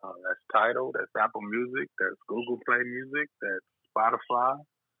 That's Tidal, that's Apple Music, that's Google Play Music, that's Spotify.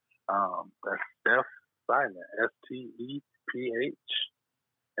 That's Steph Simon, STEPHSIMON.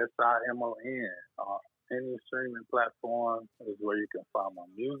 Any streaming platform is where you can find my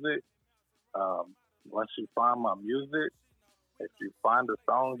music. Once you find my music, if you find a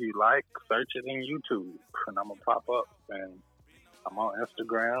song you like, search it in YouTube, and I'm going to pop up. And I'm on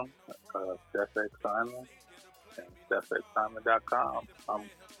Instagram, Steph Simon, and StephXSimon.com. I'm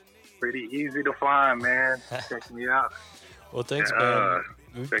pretty easy to find, man. Check me out. Well, thanks, man.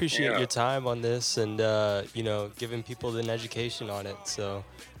 We appreciate your time on this and, giving people an education on it. So,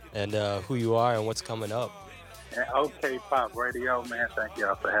 and who you are and what's coming up. And OKPOP Radio, man. Thank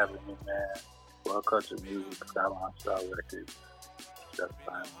y'all for having me, man. World Culture Music, Skyline Star Records. Just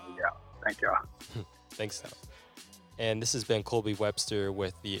time. We out. Thank y'all. Thanks, Tom. And this has been Colby Webster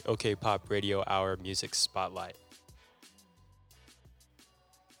with the OKPOP Radio Hour Music Spotlight.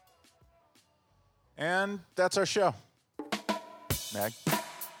 And that's our show. Mag?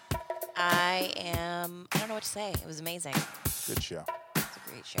 I don't know what to say. It was amazing. Good show. It's a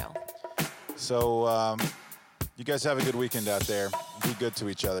great show. So, you guys have a good weekend out there. Do Be good to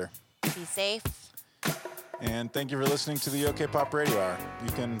each other. Be safe. And thank you for listening to the OKPOP Radio Hour.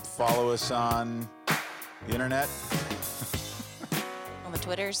 You can follow us on the internet. On the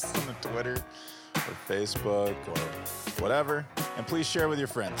Twitters. On the Twitter or Facebook or whatever. And please share with your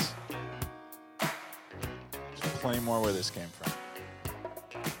friends. There's plenty more where this came from.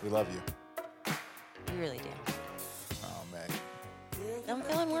 We love you. We really do. Oh, Meg. I'm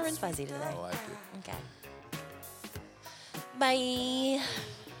feeling warm and fuzzy today. I like it. Okay. Bye.